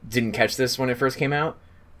I didn't catch this when it first came out.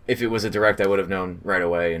 If it was a Direct, I would have known right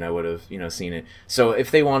away, and I would have, seen it. So if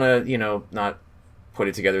they want to, not put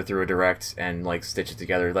it together through a Direct and, like, stitch it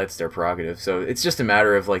together, that's their prerogative. So it's just a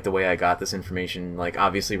matter of, like, the way I got this information. Like,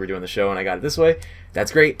 obviously we're doing the show, and I got it this way.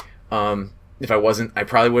 That's great. If I wasn't, I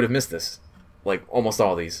probably would have missed this. Like, almost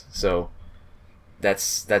all these. So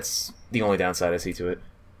that's the only downside I see to it.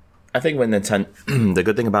 I think when the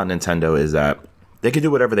good thing about Nintendo is that they can do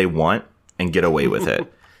whatever they want and get away with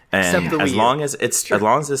it. And as long as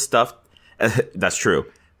this stuff, that's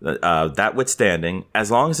true. That withstanding,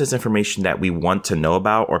 as long as it's information that we want to know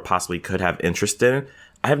about or possibly could have interest in,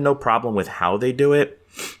 I have no problem with how they do it.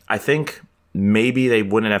 I think maybe they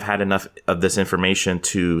wouldn't have had enough of this information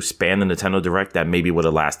to span the Nintendo Direct that maybe would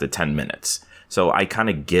have lasted 10 minutes. So I kind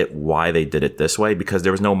of get why they did it this way, because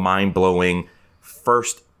there was no mind-blowing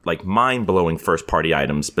first party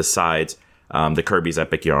items besides the Kirby's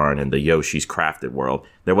Epic Yarn and the Yoshi's Crafted World.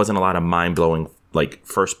 There wasn't a lot of mind-blowing like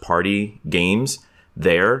first party games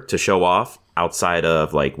there to show off outside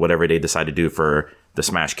of like whatever they decide to do for the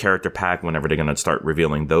Smash Character Pack whenever they're going to start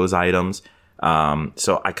revealing those items.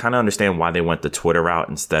 So I kind of understand why they went the Twitter route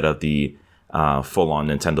instead of the full-on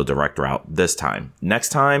Nintendo Direct route this time. Next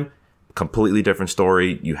time, completely different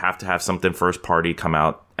story. You have to have something first party come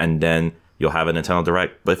out and then you'll have a Nintendo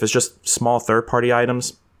Direct. But if it's just small third party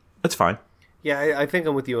items, it's fine. Yeah, I think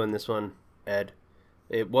I'm with you on this one, Ed.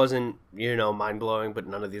 It wasn't, mind-blowing, but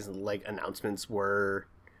none of these, announcements would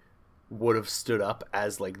have stood up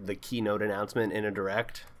as, the keynote announcement in a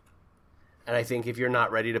Direct. And I think if you're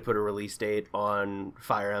not ready to put a release date on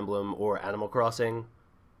Fire Emblem or Animal Crossing,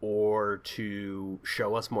 or to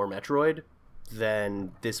show us more Metroid,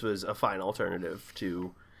 then this was a fine alternative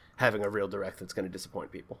to having a real Direct that's going to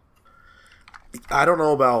disappoint people. I don't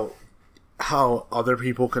know about how other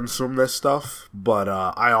people consume this stuff, but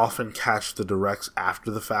I often catch the Directs after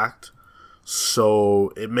the fact,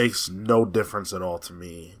 so it makes no difference at all to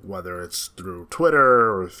me, whether it's through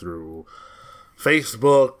Twitter or through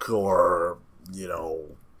Facebook or,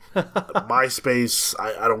 MySpace.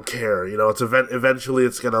 I don't care. It's eventually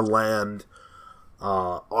it's going to land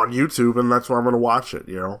on YouTube, and that's where I'm going to watch it,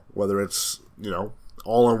 whether it's,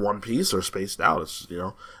 all in one piece or spaced out. It's,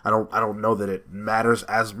 I don't know that it matters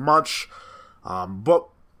as much. But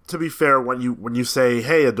to be fair, when you say,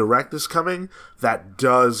 hey, a Direct is coming, that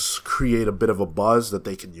does create a bit of a buzz that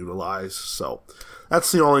they can utilize. So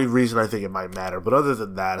that's the only reason I think it might matter. But other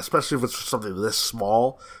than that, especially if it's something this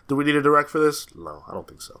small, do we need a Direct for this? No, I don't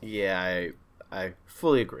think so. Yeah, I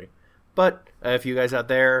fully agree. But if you guys out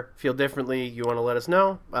there feel differently, you want to let us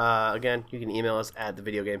know, again, you can email us at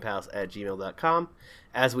thevideogamepals@gmail.com.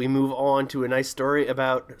 As we move on to a nice story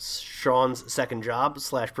about Sean's second job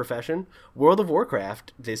 / profession, World of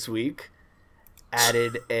Warcraft this week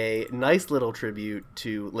added a nice little tribute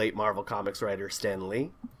to late Marvel Comics writer Stan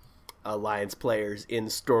Lee. Alliance players in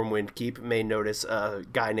Stormwind Keep may notice a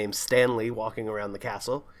guy named Stanley walking around the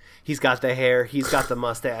castle. He's got the hair, he's got the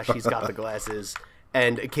mustache, he's got the glasses,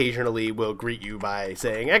 and occasionally will greet you by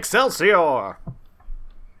saying, Excelsior!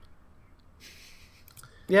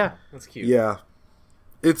 Yeah. That's cute. Yeah.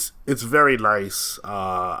 It's very nice.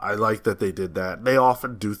 I like that they did that. They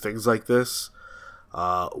often do things like this.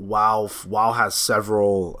 WoW has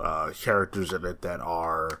several characters in it that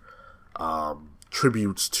are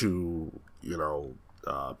tributes to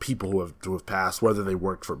people who have passed, whether they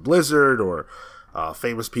worked for Blizzard or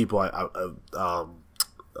famous people.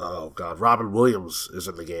 Oh God, Robin Williams is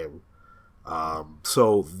in the game.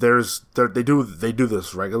 So they do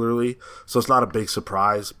this regularly, so it's not a big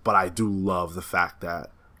surprise, but I do love the fact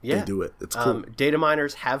that they do it. It's cool. Data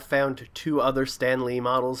miners have found 2 other Stan Lee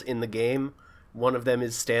models in the game. One of them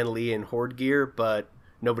is Stan Lee in Horde gear, but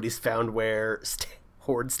nobody's found where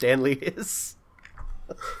Horde Stan Lee is.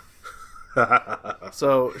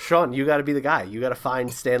 So, Sean, you gotta be the guy. You gotta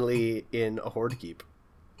find Stan Lee in a Horde keep.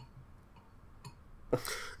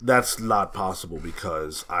 That's not possible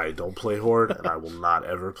because I don't play Horde and I will not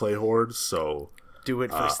ever play Horde. So do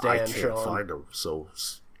it for Stan. I can't Sean. find him. So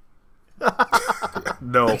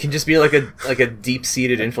no, you can just be like a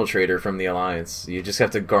deep-seated infiltrator from the Alliance. You just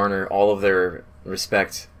have to garner all of their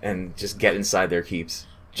respect and just get inside their keeps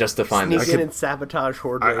just to find them. Sneak in and sabotage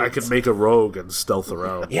Horde raids. I could make a rogue and stealth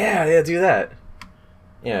around. Yeah, do that.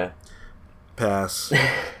 Yeah. Pass.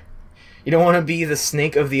 You don't want to be the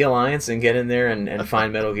snake of the Alliance and get in there and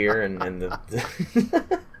find Metal Gear and the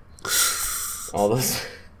all those.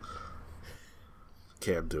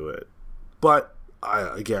 Can't do it. But I,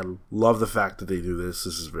 again, love the fact that they do this.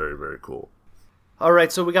 This is very, very cool. All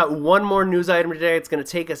right, so we got one more news item today. It's going to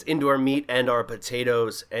take us into our meat and our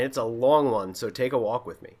potatoes, and it's a long one, so take a walk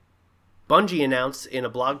with me. Bungie announced in a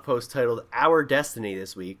blog post titled Our Destiny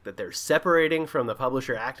this week that they're separating from the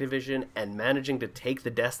publisher Activision and managing to take the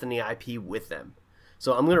Destiny IP with them.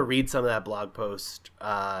 So I'm going to read some of that blog post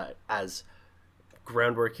as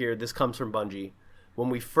groundwork here. This comes from Bungie. When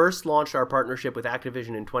we first launched our partnership with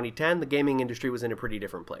Activision in 2010, the gaming industry was in a pretty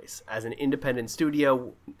different place. As an independent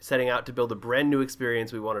studio setting out to build a brand new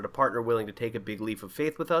experience, we wanted a partner willing to take a big leap of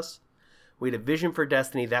faith with us. We had a vision for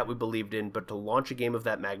Destiny that we believed in, but to launch a game of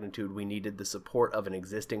that magnitude, we needed the support of an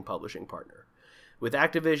existing publishing partner. With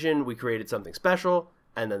Activision, we created something special,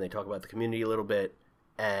 and then they talk about the community a little bit,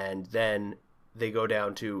 and then they go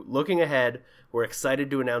down to, looking ahead, we're excited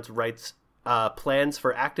to announce plans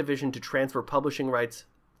for Activision to transfer publishing rights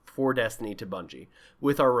for Destiny to Bungie.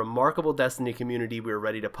 With our remarkable Destiny community, we are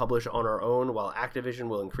ready to publish on our own, while Activision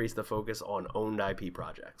will increase the focus on owned IP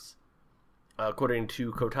projects. According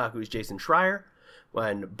to Kotaku's Jason Schreier,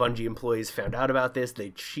 when Bungie employees found out about this,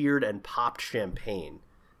 they cheered and popped champagne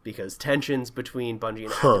because tensions between Bungie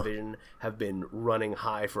and Activision have been running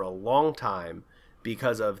high for a long time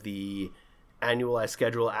because of the annualized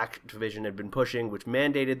schedule Activision had been pushing, which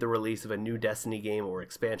mandated the release of a new Destiny game or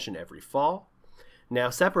expansion every fall.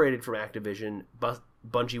 Now separated from Activision,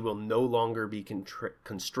 Bungie will no longer be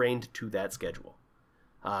constrained to that schedule.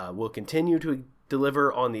 We'll continue to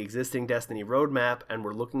deliver on the existing Destiny roadmap, and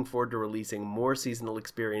we're looking forward to releasing more seasonal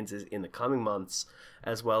experiences in the coming months,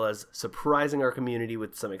 as well as surprising our community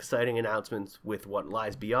with some exciting announcements with what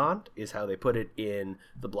lies beyond, is how they put it in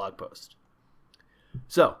the blog post.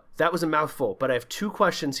 So, that was a mouthful, but I have 2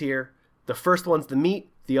 questions here. The first one's the meat,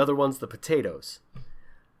 the other one's the potatoes.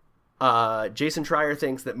 Jason Schreier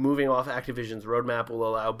thinks that moving off Activision's roadmap will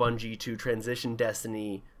allow Bungie to transition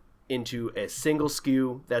Destiny into a single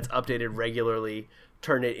SKU that's updated regularly,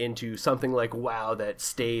 turn it into something like WoW that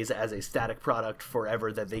stays as a static product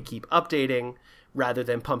forever that they keep updating, rather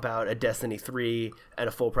than pump out a Destiny 3 and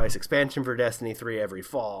a full price expansion for Destiny 3 every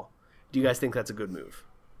fall. Do you guys think that's a good move?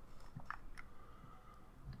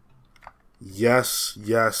 Yes,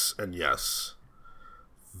 and yes.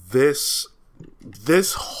 This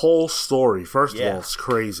whole story, first of all, it's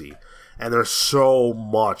crazy. And there's so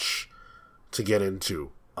much to get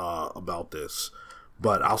into about this.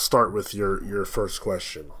 But I'll start with your first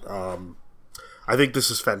question. I think this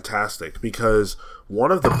is fantastic because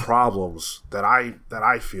one of the problems that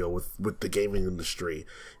I feel with the gaming industry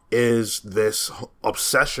is this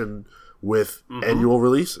obsession with annual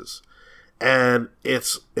releases. And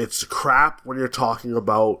it's crap when you're talking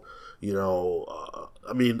about,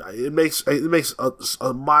 it makes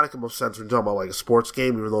a modicum of sense when you're talking about like a sports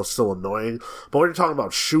game, even though it's still annoying. But when you're talking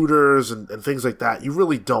about shooters and things like that, you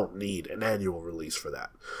really don't need an annual release for that.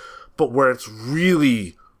 But where it's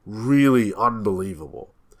really, really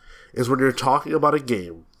unbelievable is when you're talking about a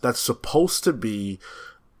game that's supposed to be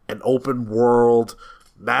an open world,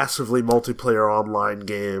 massively multiplayer online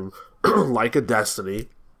game like a Destiny,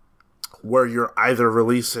 where you're either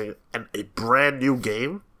releasing a brand new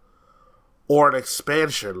game or an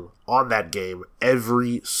expansion on that game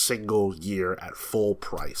every single year at full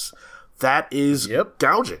price. That is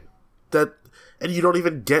gouging. And you don't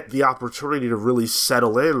even get the opportunity to really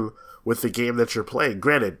settle in with the game that you're playing.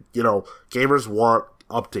 Granted, gamers want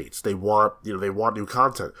updates. They want new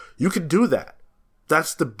content. You can do that.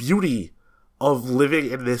 That's the beauty of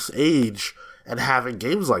living in this age and having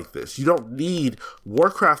games like this. You don't need...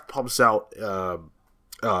 Warcraft pumps out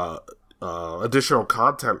additional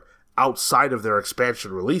content outside of their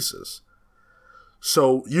expansion releases.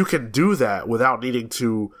 So you can do that without needing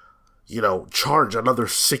to, charge another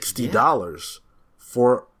 $60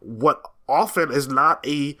 for what often is not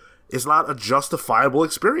a justifiable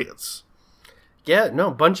experience. Yeah,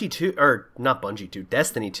 no, Destiny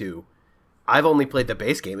 2. I've only played the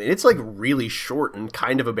base game, and it's like really short and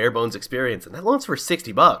kind of a bare bones experience, and that launched for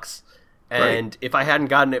 $60. And if I hadn't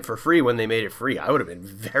gotten it for free when they made it free, I would have been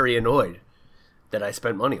very annoyed that I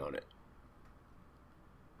spent money on it.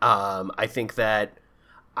 I think that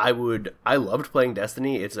I loved playing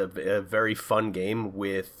Destiny. It's a very fun game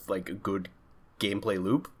with like a good gameplay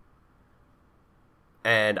loop.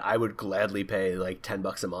 And I would gladly pay like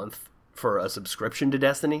 $10 a month for a subscription to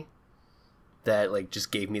Destiny that like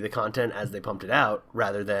just gave me the content as they pumped it out,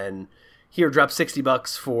 rather than here, drop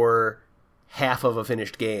 $60 for half of a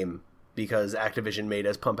finished game because Activision made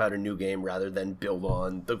us pump out a new game rather than build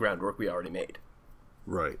on the groundwork we already made.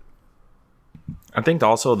 Right. I think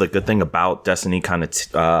also the good thing about Destiny kind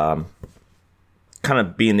of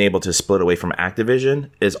being able to split away from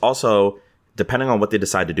Activision is also, depending on what they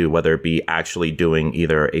decide to do, whether it be actually doing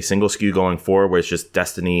either a single SKU going forward where it's just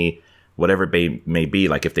Destiny, whatever it may be,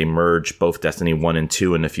 like if they merge both Destiny 1 and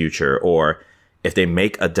 2 in the future, or if they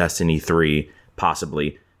make a Destiny 3,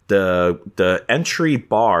 possibly, the entry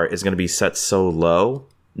bar is going to be set so low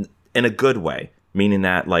in a good way, meaning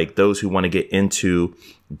that like those who want to get into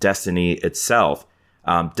Destiny itself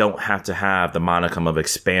don't have to have the monicum of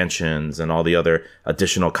expansions and all the other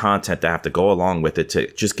additional content that have to go along with it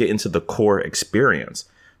to just get into the core experience.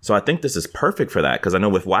 So I think this is perfect for that, because I know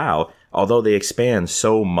with WoW, although they expand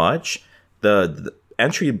so much, the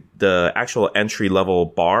actual entry level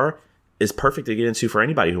bar is perfect to get into for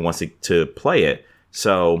anybody who wants to play it.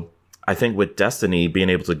 So I think with Destiny being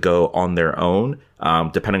able to go on their own,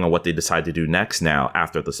 depending on what they decide to do next now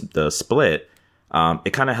after the split,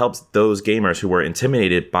 it kind of helps those gamers who were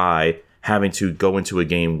intimidated by having to go into a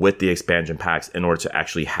game with the expansion packs in order to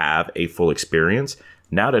actually have a full experience.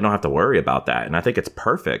 Now they don't have to worry about that. And I think it's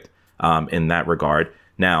perfect in that regard.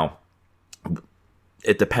 Now,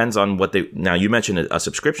 it depends on what now you mentioned a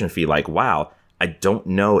subscription fee like WoW. I don't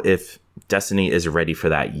know if Destiny is ready for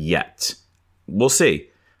that yet. We'll see.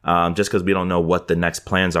 Just because we don't know what the next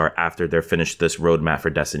plans are after they're finished this roadmap for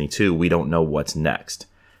Destiny 2. We don't know what's next.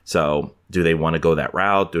 So do they want to go that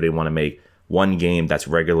route? Do they want to make one game that's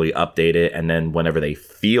regularly updated, and then whenever they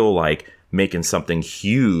feel like making something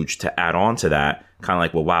huge to add on to that, kind of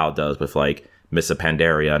like what WoW does with like Mists of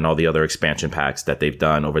Pandaria and all the other expansion packs that they've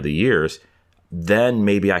done over the years, then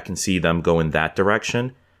maybe I can see them go in that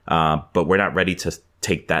direction. But we're not ready to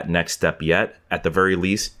take that next step yet. At the very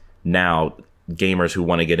least, now gamers who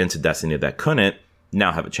want to get into Destiny that couldn't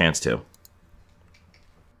now have a chance to.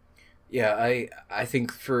 Yeah, I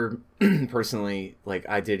think for personally, like,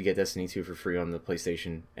 I did get Destiny 2 for free on the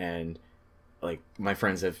PlayStation, and like my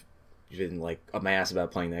friends have been like up my ass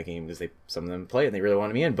about playing that game because some of them play it and they really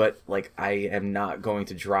wanted me in, but like I am not going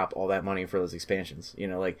to drop all that money for those expansions. You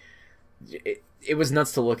know, like it was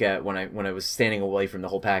nuts to look at when I was standing away from the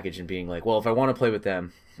whole package and being like, well, if I want to play with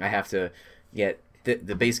them, I have to get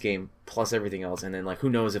the base game plus everything else, and then like who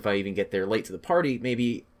knows if I even get there late to the party,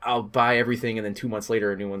 maybe I'll buy everything and then 2 months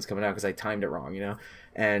later a new one's coming out because I timed it wrong, you know.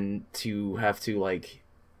 And to have to like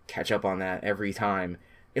catch up on that every time,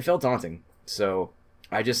 it felt daunting. So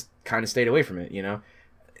I just kind of stayed away from it, you know.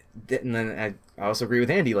 And then I also agree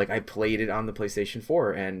with Andy, like I played it on the PlayStation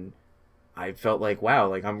 4 and I felt like, wow,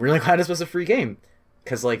 like I'm really glad this was a free game,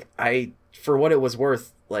 because like for what it was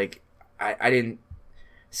worth, like I didn't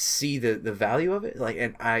see the value of it, like,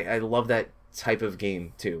 and I love that type of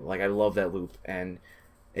game too. Like I love that loop, and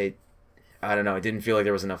I don't know, it didn't feel like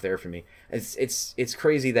there was enough there for me. It's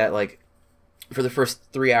crazy that like for the first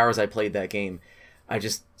 3 hours I played that game, I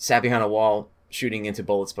just sat behind a wall shooting into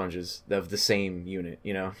bullet sponges of the same unit,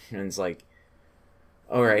 you know, and it's like,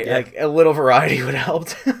 all right, yeah. Like a little variety would have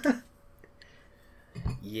helped.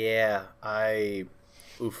 Yeah,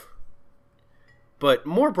 oof. But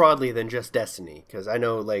more broadly than just Destiny, because I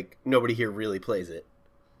know, like, nobody here really plays it.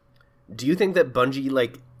 Do you think that Bungie,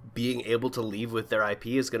 like, being able to leave with their IP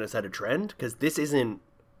is going to set a trend? Because this isn't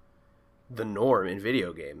the norm in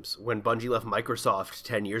video games. When Bungie left Microsoft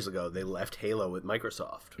 10 years ago, they left Halo with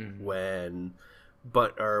Microsoft. Mm-hmm. When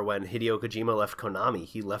Hideo Kojima left Konami,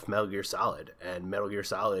 he left Metal Gear Solid, and Metal Gear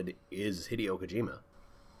Solid is Hideo Kojima.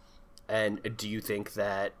 And do you think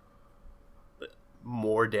that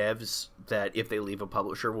more devs, that if they leave a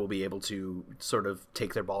publisher, will be able to sort of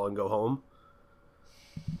take their ball and go home?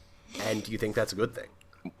 And do you think that's a good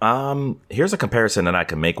thing? Here's a comparison that I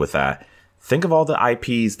can make with that. Think of all the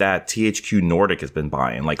IPs that THQ Nordic has been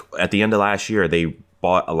buying. Like at the end of last year, they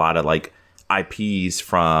bought a lot of like IPs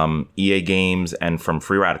from EA Games and from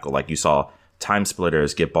Free Radical. Like you saw Time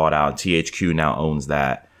Splitters get bought out. THQ now owns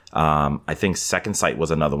that. I think Second Sight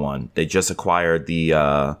was another one. They just acquired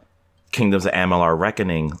the Kingdoms of Amalur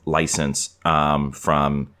Reckoning license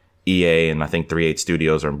from EA and I think 3-8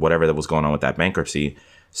 Studios or whatever that was going on with that bankruptcy.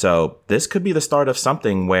 So this could be the start of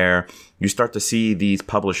something where you start to see these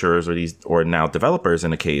publishers or now developers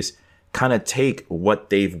in a case kind of take what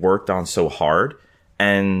they've worked on so hard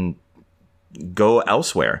and go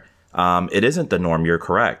elsewhere. It isn't the norm. You're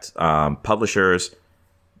correct. Publishers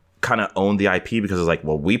kind of own the IP because it's like,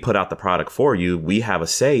 well, we put out the product for you. We have a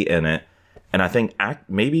say in it. And I think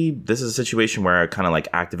maybe this is a situation where kind of like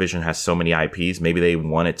Activision has so many IPs. Maybe they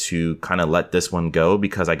wanted to kind of let this one go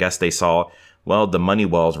because I guess they saw, well, the money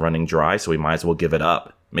well's running dry, so we might as well give it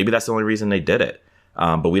up. Maybe that's the only reason they did it.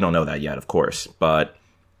 But we don't know that yet, of course. But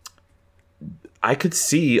I could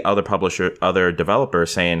see other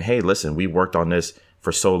developers saying, hey, listen, we worked on this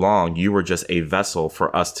for so long. You were just a vessel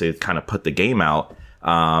for us to kind of put the game out.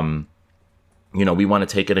 We want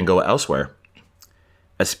to take it and go elsewhere.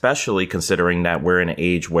 Especially considering that we're in an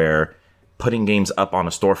age where putting games up on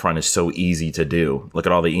a storefront is so easy to do. Look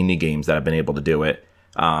at all the indie games that have been able to do it.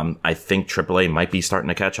 I think AAA might be starting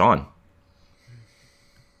to catch on.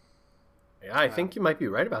 Yeah, I think you might be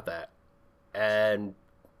right about that. And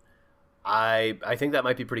I think that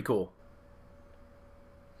might be pretty cool.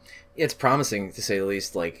 It's promising, to say the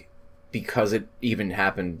least, like, because it even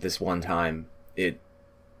happened this one time, it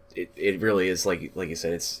really is, like you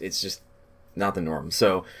said, it's just not the norm.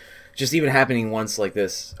 So just even happening once like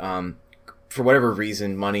this, for whatever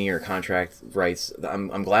reason, money or contract rights,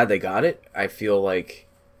 I'm glad they got it. I feel like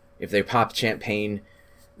if they popped champagne,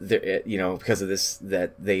 because of this,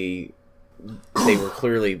 that they were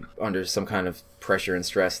clearly under some kind of pressure and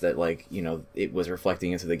stress that, like, it was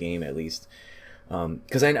reflecting into the game at least.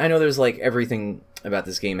 Because I know there's like everything about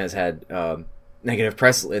this game has had negative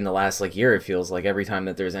press in the last like year. It feels like every time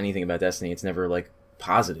that there's anything about Destiny, it's never like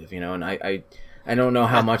positive, and I don't know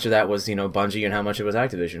how much of that was Bungie and how much it was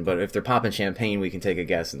Activision, but if they're popping champagne, we can take a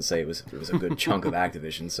guess and say it was a good chunk of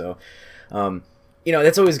Activision. So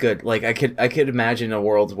that's always good. Like I could imagine a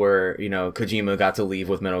world where Kojima got to leave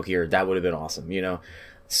with Metal Gear. That would have been awesome.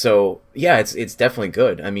 So yeah, it's definitely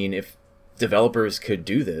good. I mean, if developers could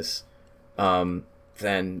do this,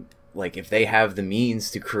 then like if they have the means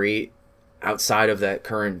to create outside of that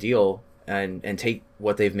current deal and take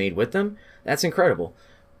what they've made with them, that's incredible.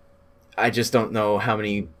 I just don't know how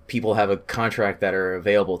many people have a contract that are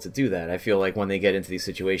available to do that. I feel like when they get into these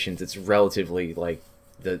situations, it's relatively like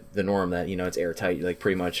the norm that, you know, it's airtight. Like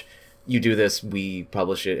pretty much you do this, we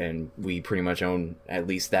publish it, and we pretty much own at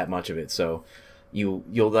least that much of it. So you'll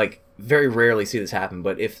like very rarely see this happen.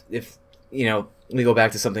 But if you know, we go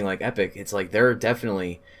back to something like Epic, it's like they're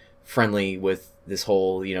definitely friendly with this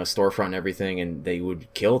whole, you know, storefront and everything, and they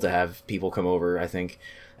would kill to have people come over. I think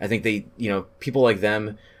they, you know, people like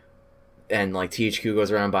them and like THQ goes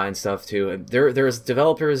around buying stuff too. And there's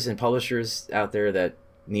developers and publishers out there that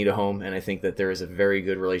need a home, and I think that there is a very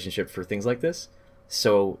good relationship for things like this.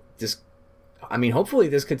 So this, I mean, hopefully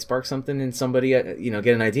this could spark something in somebody, you know,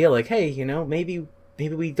 get an idea like, hey, you know, maybe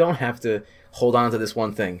we don't have to hold on to this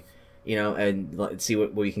one thing, you know, and see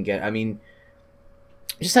what we can get. I mean,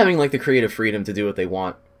 just having like the creative freedom to do what they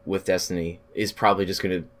want with Destiny is probably just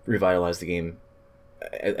going to revitalize the game.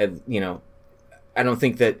 You know, I don't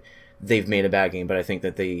think that they've made a bad game, but I think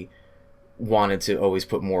that they wanted to always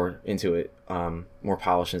put more into it, more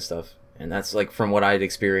polish and stuff. And that's like from what I'd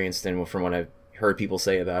experienced and from what I've heard people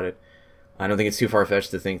say about it. I don't think it's too far-fetched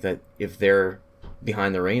to think that if they're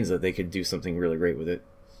behind the reins that they could do something really great with it.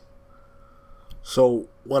 So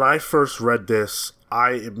when I first read this,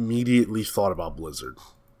 I immediately thought about Blizzard.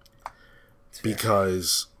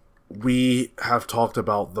 Because we have talked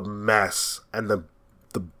about the mess and the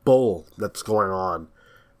bull that's going on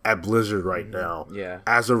at Blizzard right now,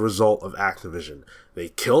 as a result of Activision. They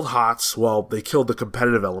killed HOTS. Well, they killed the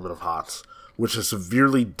competitive element of HOTS, which has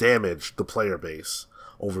severely damaged the player base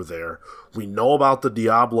over there. We know about the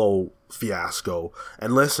Diablo fiasco.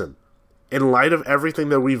 And listen, in light of everything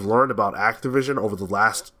that we've learned about Activision over the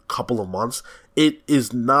last couple of months, it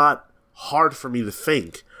is not hard for me to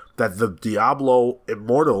think that the Diablo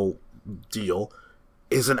Immortal deal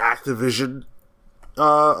is an Activision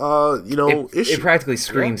issue. It practically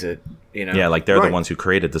screams it, you know. Yeah, like they're the ones who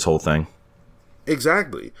created this whole thing.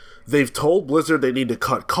 Exactly. They've told Blizzard they need to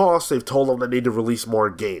cut costs. They've told them they need to release more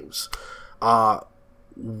games.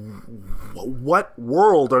 What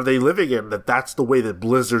world are they living in that that's the way that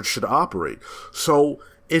Blizzard should operate? So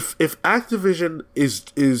if Activision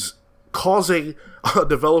is causing a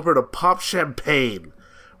developer to pop champagne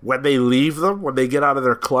when they leave them, when they get out of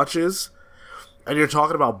their clutches, and you're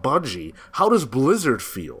talking about Bungie, how does Blizzard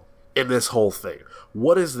feel in this whole thing?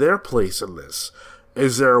 What is their place in this?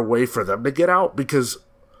 Is there a way for them to get out? Because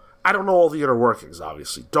I don't know all the inner workings,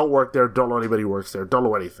 obviously. Don't work there, don't know anybody who works there, don't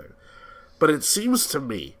know anything. But it seems to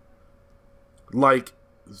me like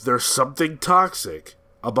there's something toxic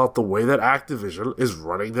about the way that Activision is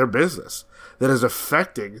running their business that is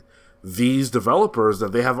affecting these developers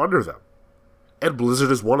that they have under them. And Blizzard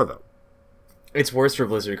is one of them. It's worse for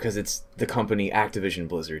Blizzard because it's the company Activision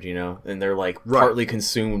Blizzard, you know? And they're, like, partly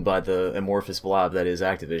consumed by the amorphous blob that is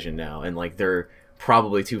Activision now. And, like, they're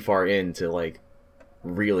probably too far in to, like,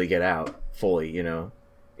 really get out fully, you know?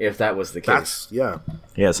 If that was the case. Yeah,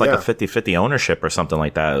 it's like a 50-50 ownership or something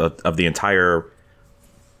like that of the entire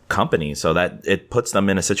company. So that it puts them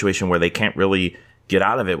in a situation where they can't really get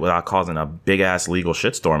out of it without causing a big-ass legal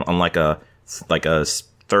shitstorm, unlike a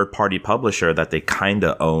third-party publisher that they kind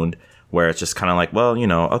of owned, where it's just kind of like, well, you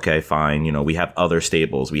know, okay, fine. You know, we have other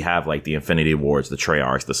stables. We have, like, the Infinity Wards, the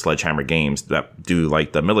Treyarchs, the Sledgehammer Games that do,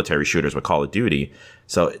 like, the military shooters with Call of Duty.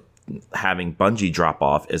 So having Bungie drop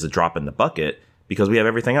off is a drop in the bucket because we have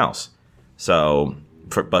everything else. So,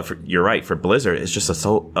 you're right. For Blizzard, it's just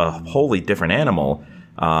a wholly different animal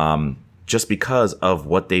just because of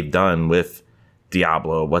what they've done with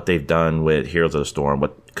Diablo, what they've done with Heroes of the Storm,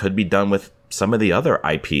 what could be done with some of the other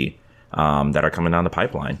IP that are coming down the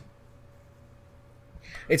pipeline.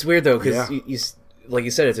 It's weird, though, because you, like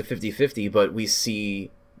you said, it's a 50-50, but we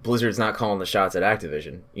see Blizzard's not calling the shots at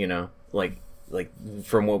Activision, you know? Like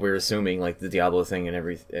from what we're assuming, like the Diablo thing and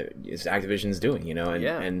everything is Activision's doing, you know?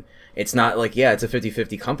 And it's not like, it's a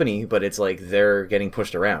 50-50 company, but it's like they're getting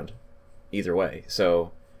pushed around either way.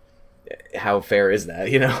 So how fair is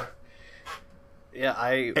that, you know?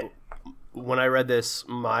 Yeah, when I read this,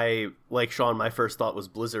 like Sean, my first thought was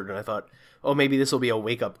Blizzard, and I thought, oh, maybe this will be a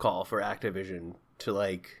wake-up call for Activision to,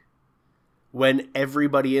 like, when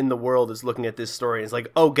everybody in the world is looking at this story and it's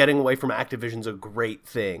like, oh, getting away from Activision's a great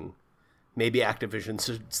thing. Maybe Activision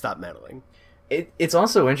should stop meddling. It's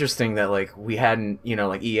also interesting that, like, we hadn't, you know,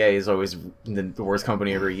 like, EA is always the worst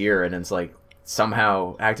company every year, and it's like,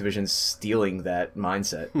 somehow Activision's stealing that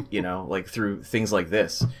mindset, you know, like, through things like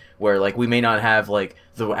this, where, like, we may not have, like,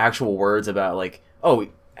 the actual words about, like, oh,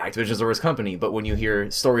 Activision's the worst company, but when you hear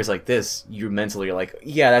stories like this, you mentally are like,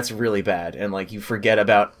 yeah, that's really bad, and, like, you forget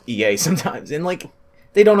about EA sometimes, and, like,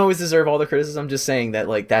 they don't always deserve all the criticism. I'm just saying that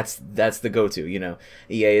like that's the go-to. You know,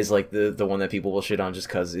 EA is like the one that people will shit on just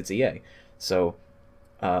because it's EA. So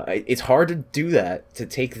it's hard to do that, to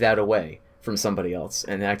take that away from somebody else,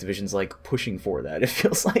 and Activision's like pushing for that. It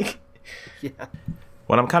feels like. Yeah.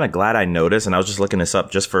 What I'm kind of glad I noticed, and I was just looking this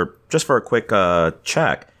up just for a quick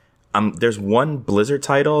check. There's one Blizzard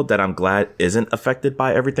title that I'm glad isn't affected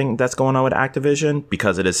by everything that's going on with Activision,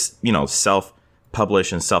 because it is,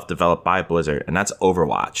 self-published and self-developed by Blizzard, and that's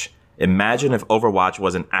Overwatch. Imagine if Overwatch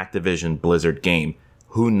was an Activision Blizzard game.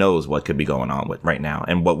 Who knows what could be going on with right now,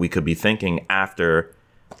 and what we could be thinking after,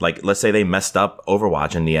 like, let's say they messed up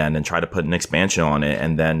Overwatch in the end and tried to put an expansion on it,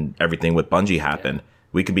 and then everything with Bungie happened. Yeah.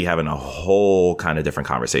 We could be having a whole kind of different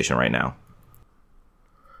conversation right now.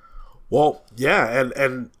 Well, yeah,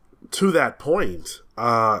 and to that point,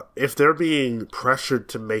 if they're being pressured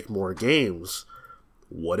to make more games,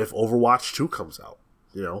 what if Overwatch 2 comes out?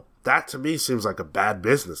 That to me seems like a bad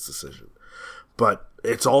business decision. But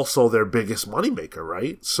it's also their biggest moneymaker,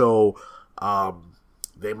 right? So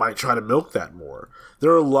they might try to milk that more.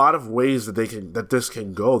 There are a lot of ways that this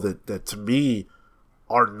can go that to me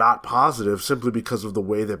are not positive, simply because of the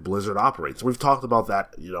way that Blizzard operates. We've talked about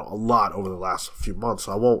that, a lot over the last few months,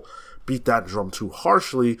 so I won't beat that drum too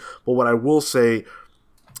harshly. But what I will say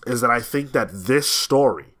is that I think that this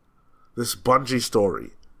Bungie story,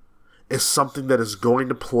 is something that is going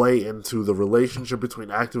to play into the relationship between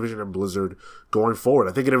Activision and Blizzard going forward.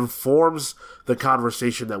 I think it informs the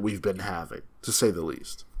conversation that we've been having, to say the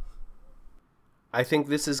least. I think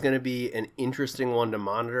this is going to be an interesting one to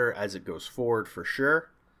monitor as it goes forward, for sure.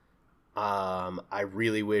 I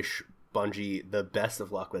really wish Bungie the best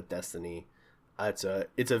of luck with Destiny. It's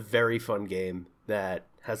a very fun game that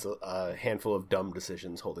has a handful of dumb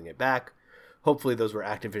decisions holding it back. Hopefully those were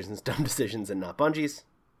Activision's dumb decisions and not Bungie's.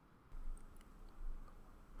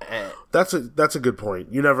 That's a good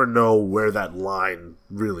point. You never know where that line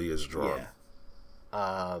really is drawn.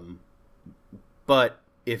 Yeah. But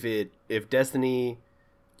if Destiny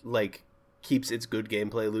keeps its good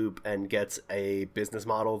gameplay loop and gets a business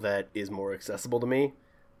model that is more accessible to me,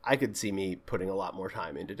 I could see me putting a lot more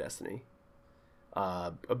time into Destiny.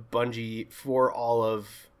 Bungie, for all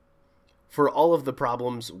of the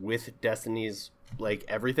problems with Destiny's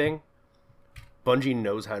everything, Bungie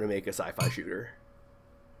knows how to make a sci-fi shooter.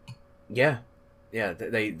 Yeah,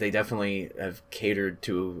 they definitely have catered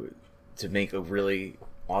to make a really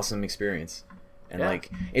awesome experience. And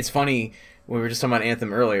it's funny, we were just talking about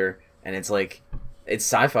Anthem earlier, and it's it's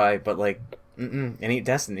sci-fi, but it ain't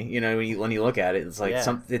Destiny. When you look at it, it's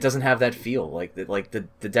it doesn't have that feel.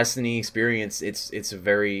 The Destiny experience, it's a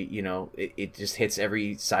very it just hits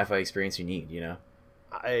every sci-fi experience you need.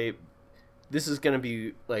 This is gonna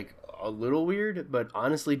be a little weird, but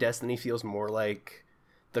honestly, Destiny feels more like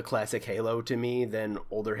the classic Halo to me than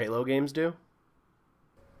older Halo games do.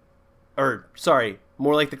 Or, sorry,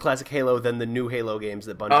 more like the classic Halo than the new Halo games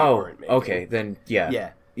that Bungie weren't making. Okay, then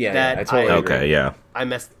yeah. I totally agree. Okay, yeah. I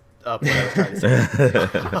messed up what I was trying to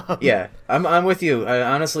say. Yeah, I'm with you.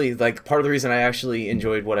 Honestly, part of the reason I actually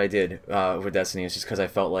enjoyed what I did with Destiny is just because I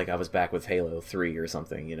felt like I was back with Halo 3 or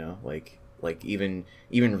something,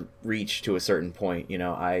 even Reach to a certain point,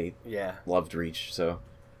 I loved Reach, so...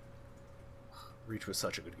 Reach was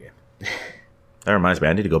such a good game. That reminds me,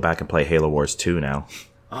 I need to go back and play Halo Wars 2 now.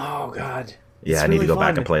 Oh, God. Yeah, I need to go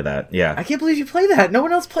back and play that. Yeah. I can't believe you play that. No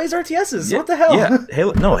one else plays RTSs. What the hell? Yeah,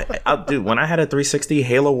 Halo. No, dude, when I had a 360,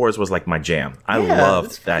 Halo Wars was my jam. I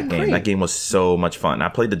loved that game. Great. That game was so much fun. I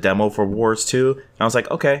played the demo for Wars 2, and I was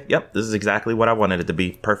like, okay, yep, this is exactly what I wanted it to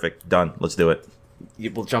be. Perfect. Done. Let's do it.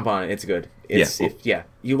 We'll jump on it. It's good.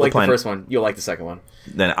 You like the first one, you'll like the second one.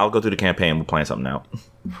 Then I'll go through the campaign. We'll plan something out.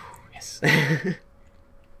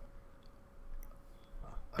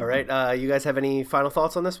 All right, you guys have any final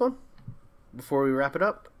thoughts on this one before we wrap it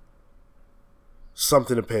up?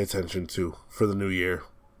 Something to pay attention to for the new year.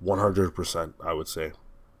 100%, I would say.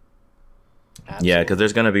 Absolutely. Yeah, because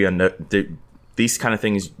there's going to be these kind of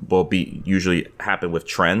things will be usually happen with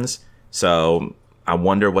trends. So I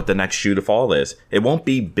wonder what the next shoe to fall is. It won't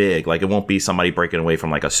be big. It won't be somebody breaking away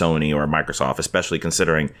from a Sony or a Microsoft, especially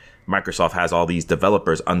considering Microsoft has all these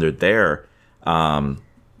developers under their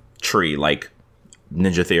tree,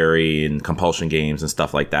 Ninja Theory and Compulsion Games and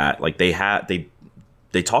stuff like that.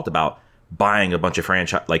 They talked about buying a bunch of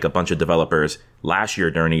a bunch of developers last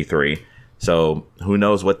year during E3. So who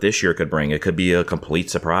knows what this year could bring? It could be a complete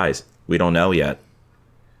surprise. We don't know yet.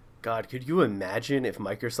 God, could you imagine if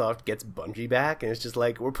Microsoft gets Bungie back and it's just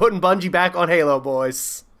we're putting Bungie back on Halo,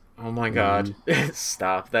 boys? Oh my God.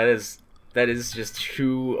 Stop. That is just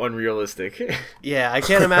too unrealistic. Yeah, I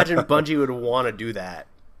can't imagine Bungie would want to do that.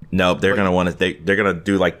 No, they're gonna want to. They're gonna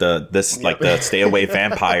do like the stay away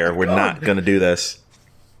vampire. We're not gonna do this.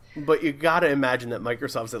 But you gotta imagine that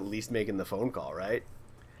Microsoft's at least making the phone call, right?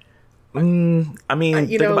 I mean,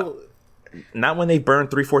 not when they burn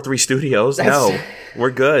 343 Studios. No,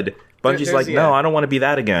 we're good. Bungie's like, no, I don't want to be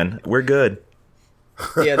that again. We're good.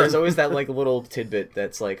 Yeah, there's always that like little tidbit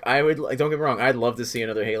that's like, I would like. Don't get me wrong, I'd love to see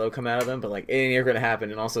another Halo come out of them, but like, it ain't ever gonna happen.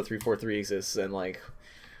 And also, 343 exists, and like,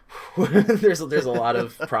 there's a lot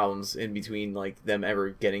of problems in between like them ever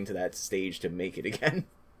getting to that stage to make it again.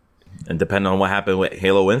 And depending on what happened with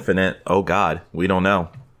Halo Infinite, oh god, we don't know.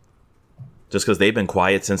 Just because they've been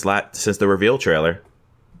quiet since the reveal trailer.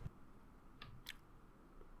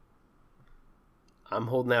 I'm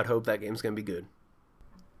holding out hope that game's gonna be good.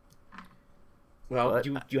 Well,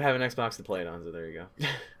 you have an Xbox to play it on, so there you go.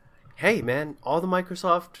 Hey, man, all the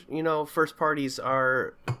Microsoft, first parties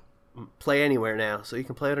are play anywhere now, so you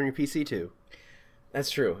can play it on your PC too. That's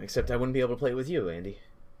true, except I wouldn't be able to play it with you, Andy.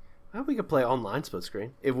 Well, we could play online split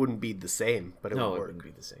screen. It wouldn't be the same, but it would work. It wouldn't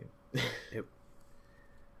be the same.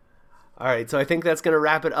 All right, so I think that's going to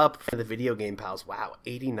wrap it up for the Video Game Pals. Wow,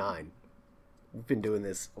 89. We've been doing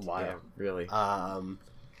this a while. Yeah, really.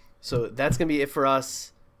 So that's going to be it for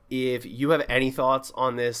us. If you have any thoughts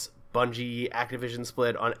on this Bungie Activision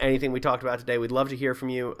split, on anything we talked about today, we'd love to hear from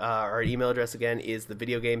you. Our email address, again, is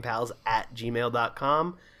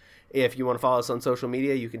thevideogamepals@gmail.com. If you want to follow us on social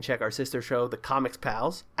media, you can check our sister show, The Comics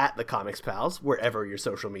Pals, @The Comics Pals, wherever your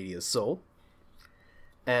social media is sold.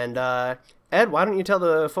 And Ed, why don't you tell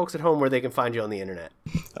the folks at home where they can find you on the internet?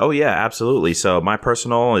 Oh, yeah, absolutely. So my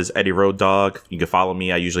personal is Eddie Road Dog. You can follow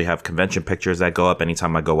me. I usually have convention pictures that go up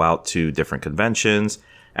anytime I go out to different conventions.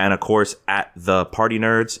 And, of course, @The Party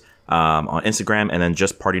Nerds on Instagram, and then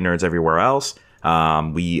just Party Nerds everywhere else.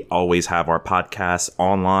 We always have our podcasts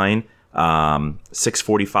online.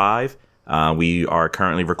 6:45. We are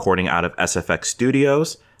currently recording out of SFX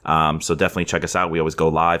Studios. So definitely check us out. We always go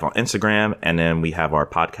live on Instagram, and then we have our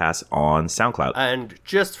podcast on SoundCloud. And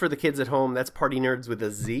just for the kids at home, that's Party Nerds with a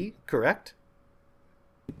Z, correct?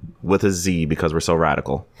 With a Z, because we're so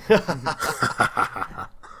radical.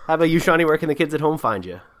 How about you, Shawnee? Where can the kids at home find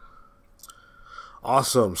you?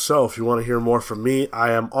 Awesome. So if you want to hear more from me,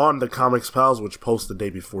 I am on The Comics Pals, which posts the day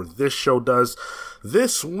before this show does.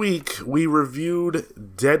 This week, we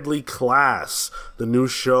reviewed Deadly Class, the new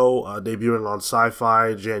show debuting on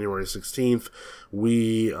Sci-Fi January 16th.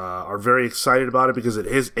 We are very excited about it because it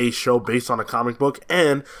is a show based on a comic book,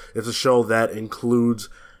 and it's a show that includes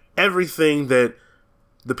everything that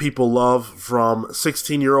the people love, from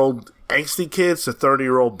 16-year-old angsty kids to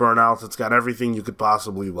 30-year-old burnouts. It's got everything you could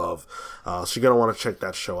possibly love. So you're going to want to check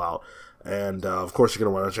that show out. And, of course, you're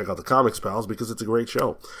going to want to check out The Comics Pals because it's a great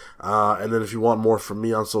show. And then if you want more from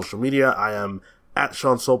me on social media, I am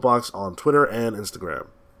 @SeanSoapbox on Twitter and Instagram.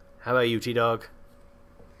 How about you, T-Dog?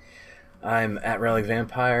 I'm @Relic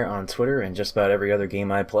Vampire on Twitter and just about every other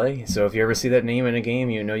game I play. So if you ever see that name in a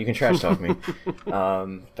game, you know you can trash talk me.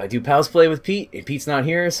 I do Pals Play with Pete. Pete's not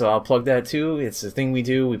here, so I'll plug that too. It's a thing we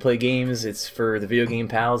do. We play games. It's for the Video Game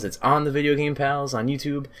Pals. It's on the Video Game Pals on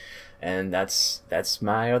YouTube. And that's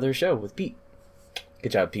my other show with Pete.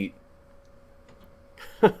 Good job, Pete.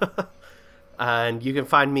 And you can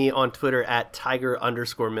find me on Twitter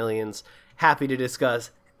 @Tiger_millions. Happy to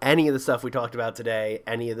discuss any of the stuff we talked about today,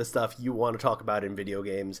 any of the stuff you want to talk about in video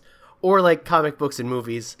games, or like comic books and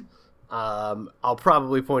movies. I'll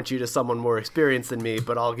probably point you to someone more experienced than me,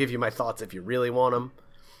 but I'll give you my thoughts if you really want them.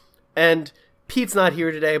 And Pete's not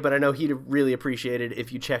here today, but I know he'd really appreciate it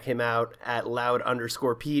if you check him out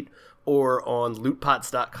 @loud_Pete, or on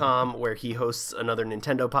lootpots.com, where he hosts another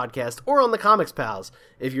Nintendo podcast, or on the Comics Pals.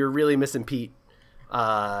 If you're really missing Pete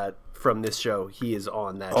from this show, he is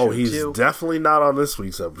on that show too. Oh, he's definitely not on this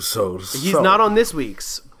week's episode. He's not on this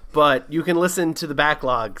week's, but you can listen to the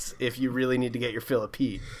backlogs if you really need to get your fill of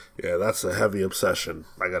Pete. Yeah, that's a heavy obsession,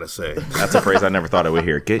 I gotta say. That's a phrase I never thought I would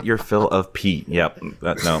hear. Get your fill of Pete. Yep.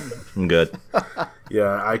 No, I'm good.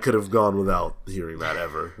 Yeah, I could have gone without hearing that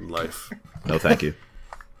ever in life. No, thank you.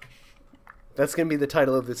 That's going to be the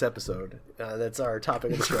title of this episode. That's our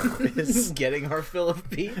topic of the show. Is Getting our fill of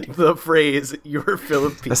Pete. the phrase, your fill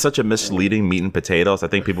of Pete. That's such a misleading meat and potatoes. I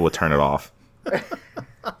think people would turn it off.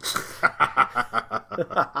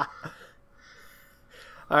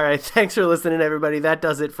 All right, thanks for listening, everybody. That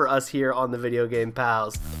does it for us here on the Video Game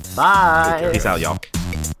Pals. Bye. Peace out, y'all.